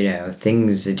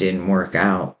 things that didn't work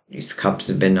out. These cups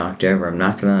have been knocked over.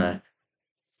 I'm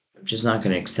just not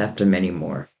going to accept them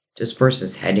anymore. This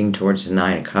person's heading towards the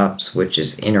Nine of Cups, which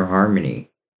is inner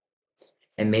harmony.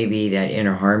 And maybe that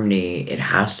inner harmony, it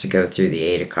has to go through the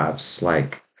Eight of Cups.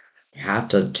 Like, I have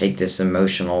to take this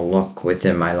emotional look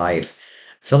within my life.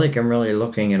 I feel like I'm really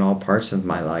looking at all parts of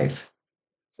my life,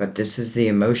 but this is the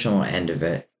emotional end of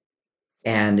it.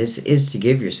 And this is to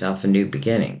give yourself a new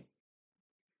beginning.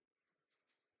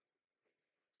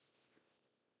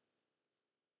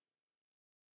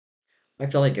 I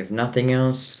feel like if nothing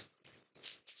else,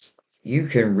 you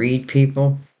can read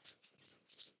people,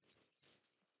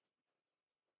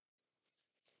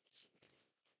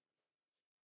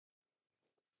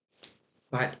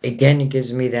 but again, it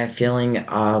gives me that feeling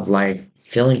of like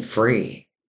feeling free.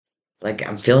 Like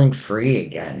I'm feeling free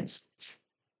again.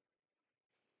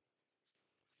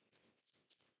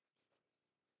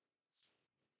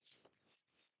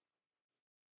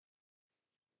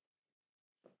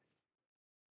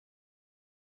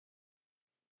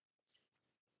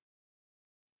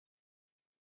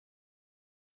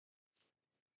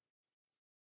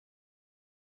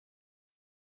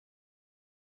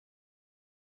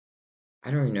 I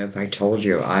don't even know if I told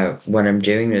you, what I'm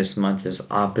doing this month is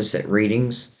opposite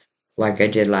readings, like I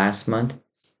did last month.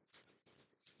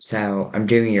 So I'm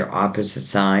doing your opposite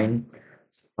sign,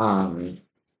 um,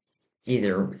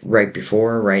 either right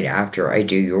before or right after I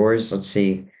do yours. Let's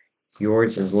see,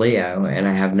 yours is Leo, and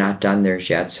I have not done theirs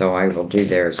yet, so I will do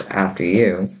theirs after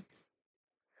you.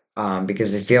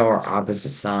 Because I feel our opposite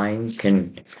signs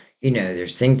can,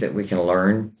 there's things that we can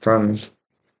learn from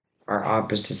our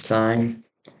opposite sign.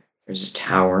 There's a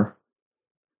tower.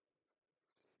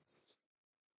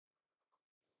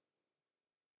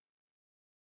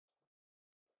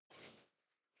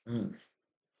 Mm.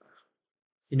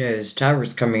 This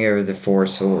tower's coming over the four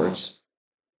swords.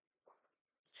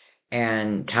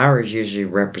 And towers usually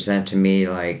represent to me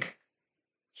like,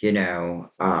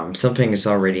 something has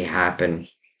already happened.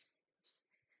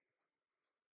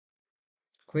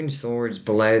 Queen of Swords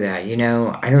below that,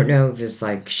 I don't know if it's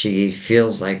like she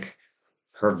feels like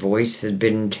her voice had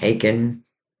been taken,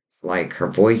 like her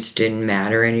voice didn't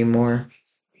matter anymore,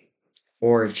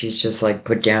 or if she's just like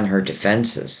put down her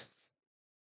defenses.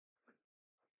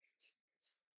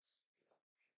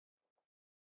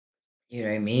 You know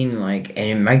what I mean? Like, and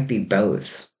it might be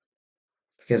both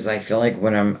because I feel like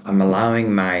when I'm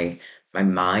allowing my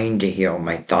mind to heal,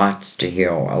 my thoughts to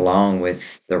heal, along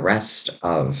with the rest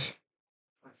of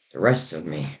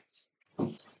me.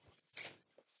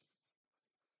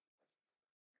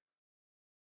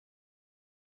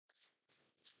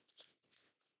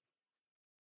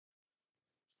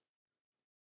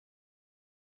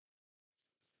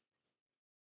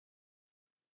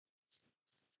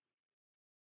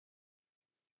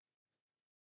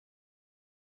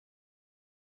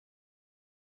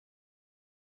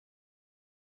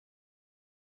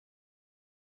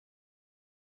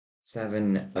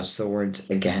 Seven of Swords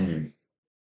again.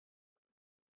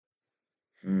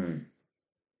 Hmm.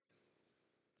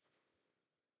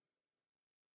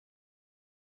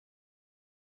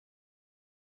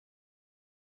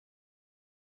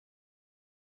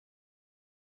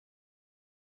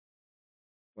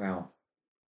 Well,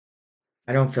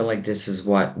 I don't feel like this is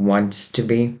what wants to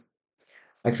be.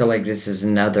 I feel like this is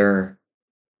another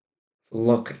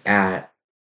look at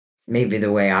maybe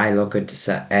the way I look at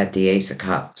at the Ace of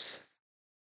Cups.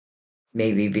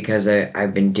 Maybe because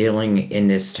I've been dealing in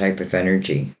this type of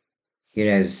energy.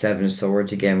 The Seven of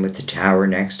Swords again with the tower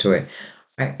next to it.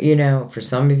 For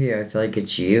some of you, I feel like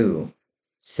it's you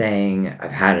saying,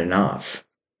 I've had enough.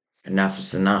 Enough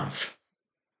is enough.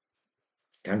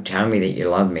 Don't tell me that you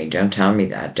love me. Don't tell me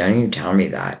that. Don't even tell me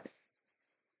that.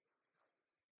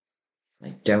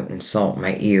 Like, don't insult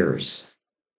my ears.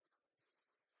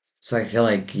 So I feel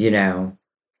like,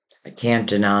 I can't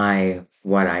deny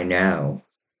what I know.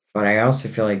 But I also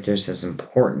feel like there's this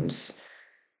importance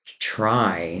to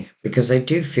try because I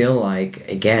do feel like,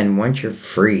 again, once you're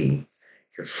free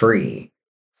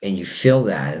and you feel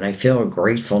that. And I feel a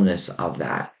gratefulness of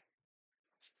that.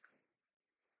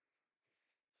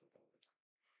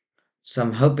 So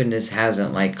I'm hoping this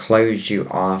hasn't like closed you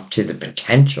off to the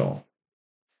potential.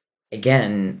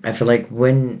 Again, I feel like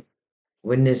when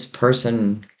this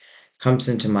person comes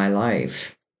into my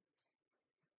life,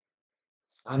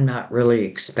 I'm not really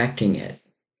expecting it.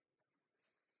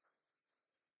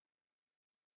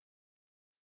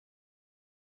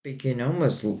 But you can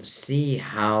almost see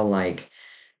how like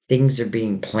things are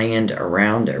being planned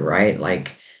around it, right?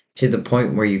 Like to the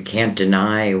point where you can't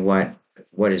deny what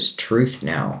is truth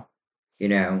now, you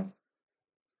know?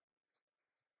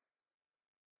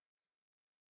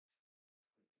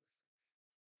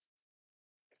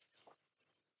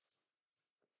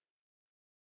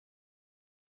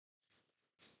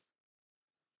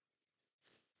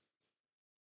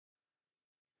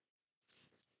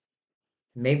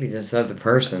 Maybe this other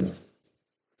person,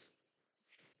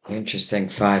 interesting,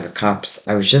 Five of Cups.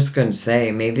 I was just going to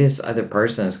say, maybe this other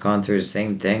person has gone through the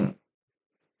same thing,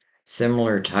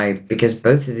 similar type, because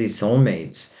both of these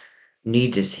soulmates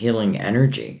need this healing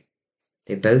energy.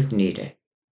 They both need it.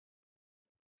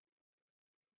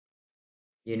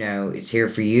 It's here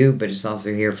for you, but it's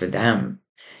also here for them.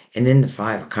 And then the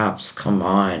Five of Cups, come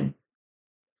on.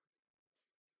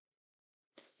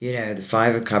 The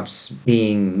Five of Cups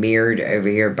being mirrored over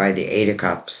here by the Eight of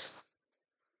Cups.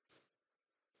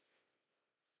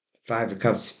 Five of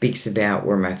Cups speaks about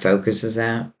where my focus is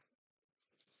at.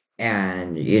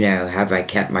 And, have I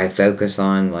kept my focus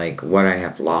on like what I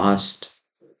have lost?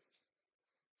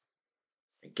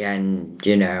 Again,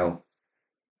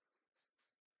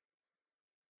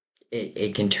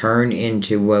 it can turn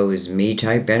into woe is me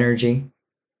type energy.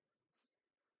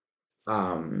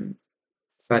 Um,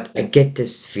 but I get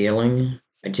this feeling.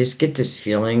 I just get this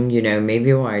feeling,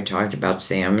 maybe why I talked about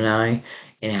Sam and I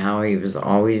and how he was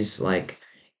always like,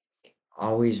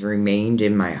 always remained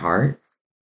in my heart.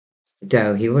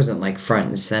 Though he wasn't like front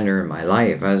and center in my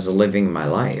life. I was living my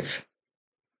life.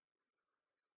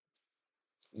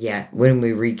 Yet when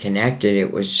we reconnected,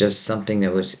 it was just something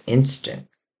that was instant.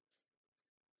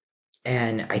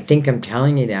 And I think I'm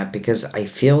telling you that because I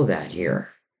feel that here.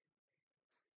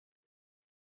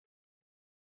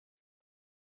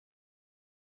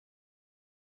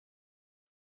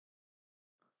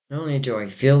 Not only do I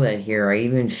feel that here, I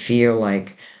even feel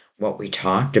like what we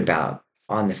talked about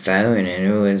on the phone, and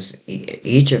it was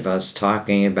each of us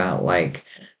talking about like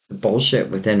bullshit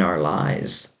within our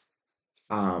lives.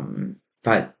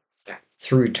 But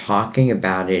through talking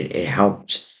about it, it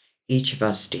helped each of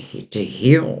us to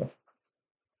heal.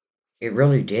 It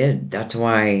really did. That's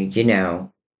why,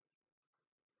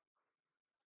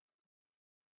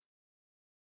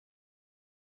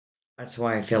 that's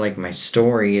why I feel like my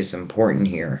story is important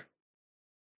here.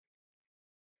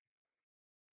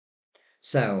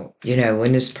 So,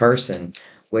 when this person,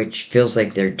 which feels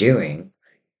like they're doing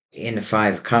in the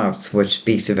Five of Cups, which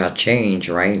speaks about change,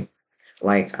 right?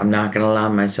 Like, I'm not going to allow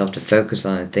myself to focus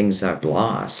on the things I've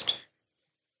lost.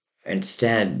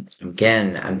 Instead,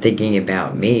 again, I'm thinking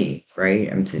about me,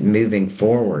 right? I'm moving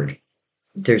forward.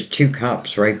 There's two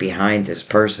cups right behind this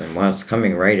person. Well, it's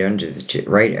coming right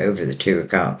over the Two of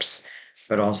Cups,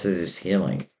 but also this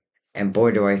healing. And boy,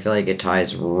 do I feel like it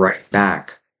ties right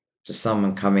back to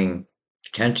someone coming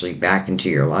potentially back into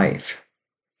your life.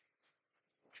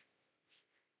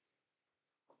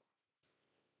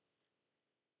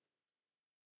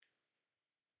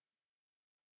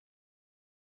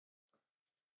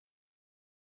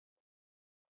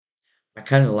 I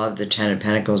kind of love the Ten of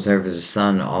Pentacles over the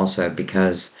Sun also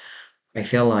because I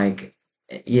feel like,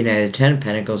 the Ten of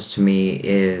Pentacles to me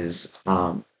is,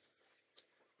 and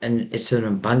it's an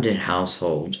abundant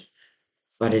household,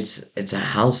 but it's a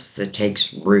house that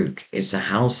takes root. It's a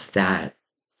house that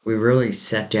we really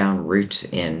set down roots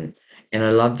in. And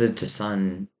I love that the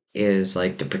sun is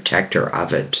like the protector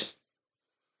of it.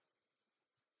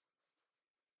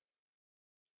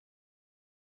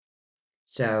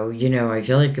 So, I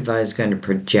feel like if I was going to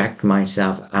project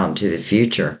myself out into the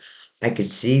future, I could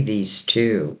see these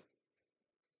two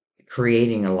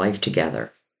creating a life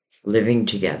together, living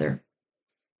together.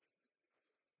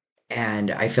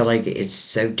 And I feel like it's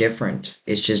so different.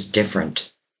 It's just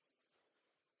different.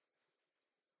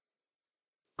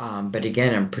 But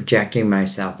again, I'm projecting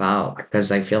myself out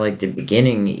because I feel like the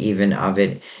beginning even of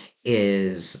it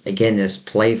is again this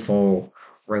playful,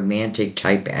 romantic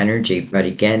type energy. But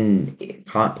again,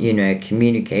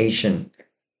 communication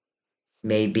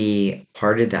may be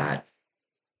part of that.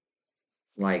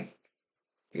 Like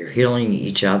you're healing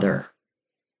each other.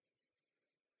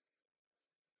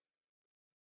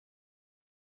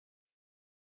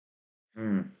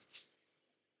 Hmm.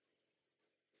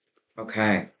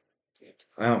 Okay.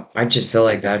 Well, I just feel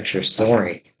like that's your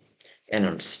story, and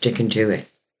I'm sticking to it.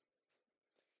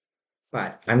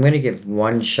 But I'm going to give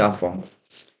one shuffle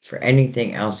for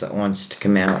anything else that wants to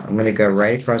come out. I'm going to go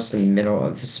right across the middle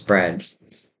of the spread.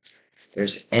 If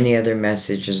there's any other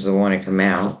messages that want to come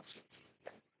out,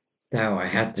 though, I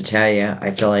have to tell you,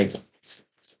 I feel like,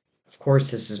 of course,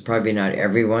 this is probably not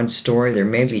everyone's story. There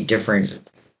may be different,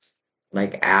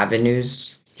 like,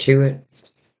 avenues to it,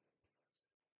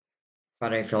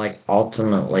 but I feel like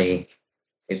ultimately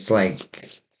it's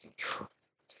like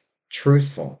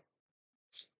truthful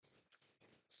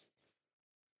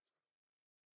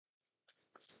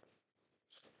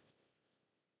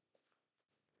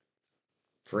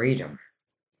freedom.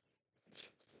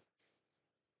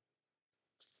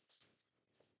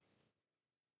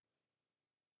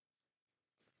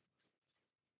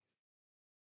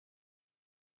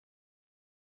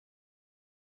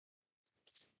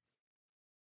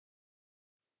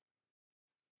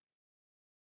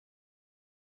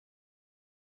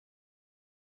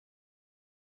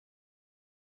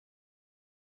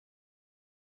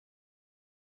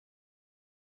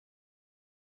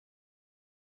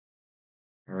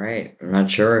 All right. I'm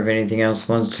not sure if anything else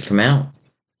wants to come out.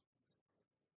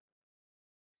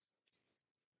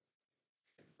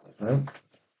 Well,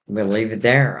 I'm gonna leave it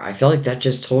there. I feel like that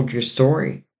just told your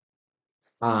story.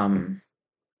 Um,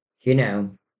 you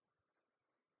know,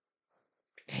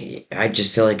 I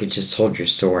just feel like it just told your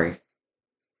story.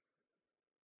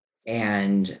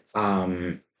 And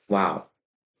wow.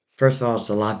 First of all, it's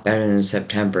a lot better than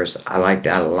September's. I like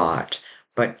that a lot.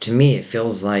 But to me, it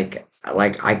feels like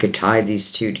I could tie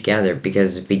these two together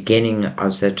because the beginning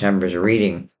of September's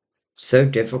reading so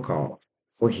difficult.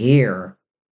 Well, here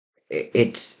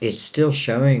it's still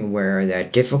showing where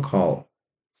that difficult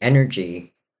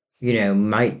energy,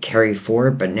 might carry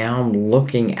forward, but now I'm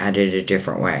looking at it a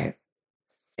different way.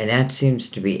 And that seems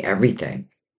to be everything.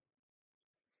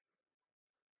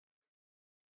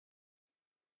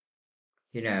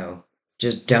 You know,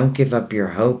 just don't give up your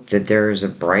hope that there is a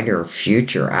brighter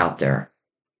future out there.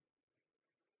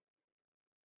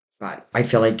 But I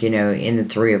feel like, in the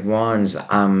Three of Wands,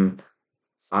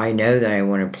 I know that I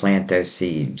want to plant those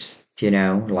seeds,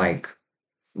 like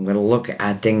I'm going to look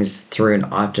at things through an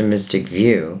optimistic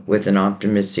view, with an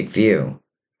optimistic view.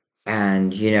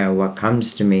 And, what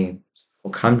comes to me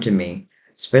will come to me,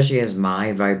 especially as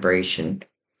my vibration.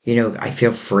 I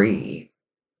feel free.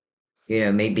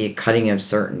 Maybe a cutting of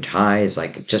certain ties,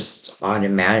 like it just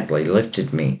automatically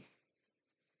lifted me.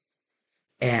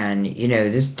 And,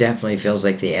 this definitely feels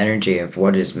like the energy of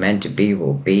what is meant to be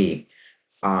will be.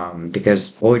 Because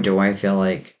boy, do I feel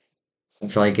like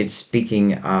it's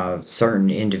speaking of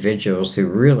certain individuals who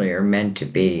really are meant to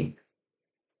be.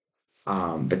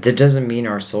 But that doesn't mean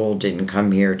our soul didn't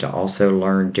come here to also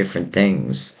learn different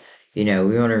things. We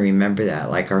want to remember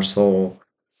that, like our soul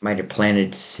might have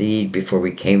planted seed before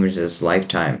we came into this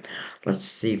lifetime. Let's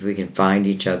see if we can find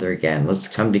each other again. Let's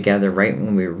come together right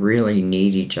when we really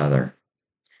need each other.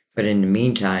 But in the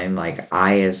meantime, like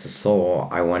I, as the soul,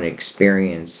 I want to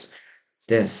experience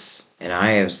this, and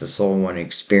I, as the soul, want to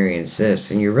experience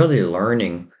this. And you're really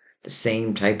learning the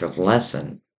same type of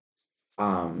lesson,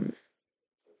 um,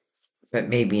 but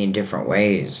maybe in different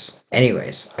ways.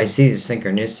 Anyways, I see the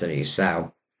synchronicity,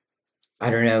 so I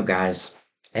don't know, guys.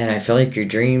 And I feel like your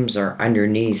dreams are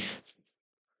underneath,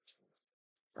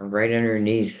 or right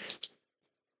underneath.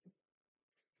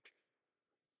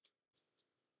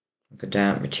 Look at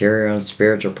that material and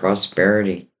spiritual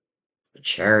prosperity, the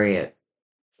chariot.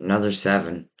 Another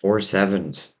 7. 4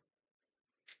 sevens.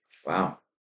 Wow.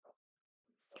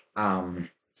 All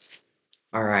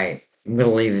right. I'm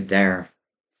gonna leave it there.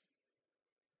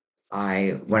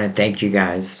 I want to thank you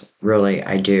guys. Really,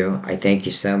 I do. I thank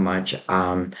you so much.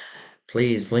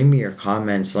 Please leave me your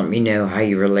comments. Let me know how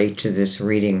you relate to this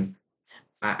reading.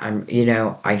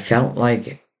 I felt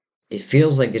like it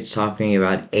feels like it's talking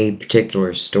about a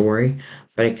particular story,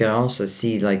 but I can also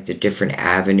see like the different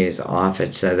avenues off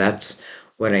it. So that's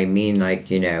what I mean. Like,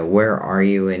 where are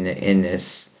you in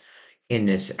this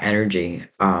energy?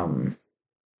 How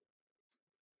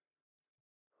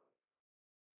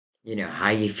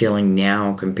you feeling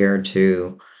now compared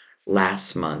to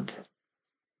last month?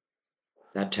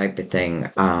 That type of thing.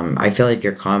 I feel like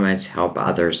your comments help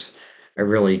others. I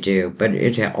really do. But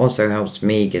it also helps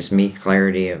me, gives me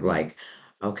clarity of like,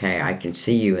 okay, I can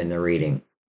see you in the reading.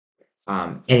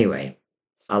 Anyway,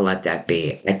 I'll let that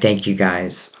be. I thank you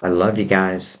guys. I love you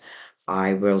guys.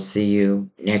 I will see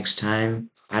you next time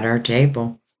at our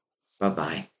table. Bye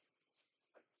bye.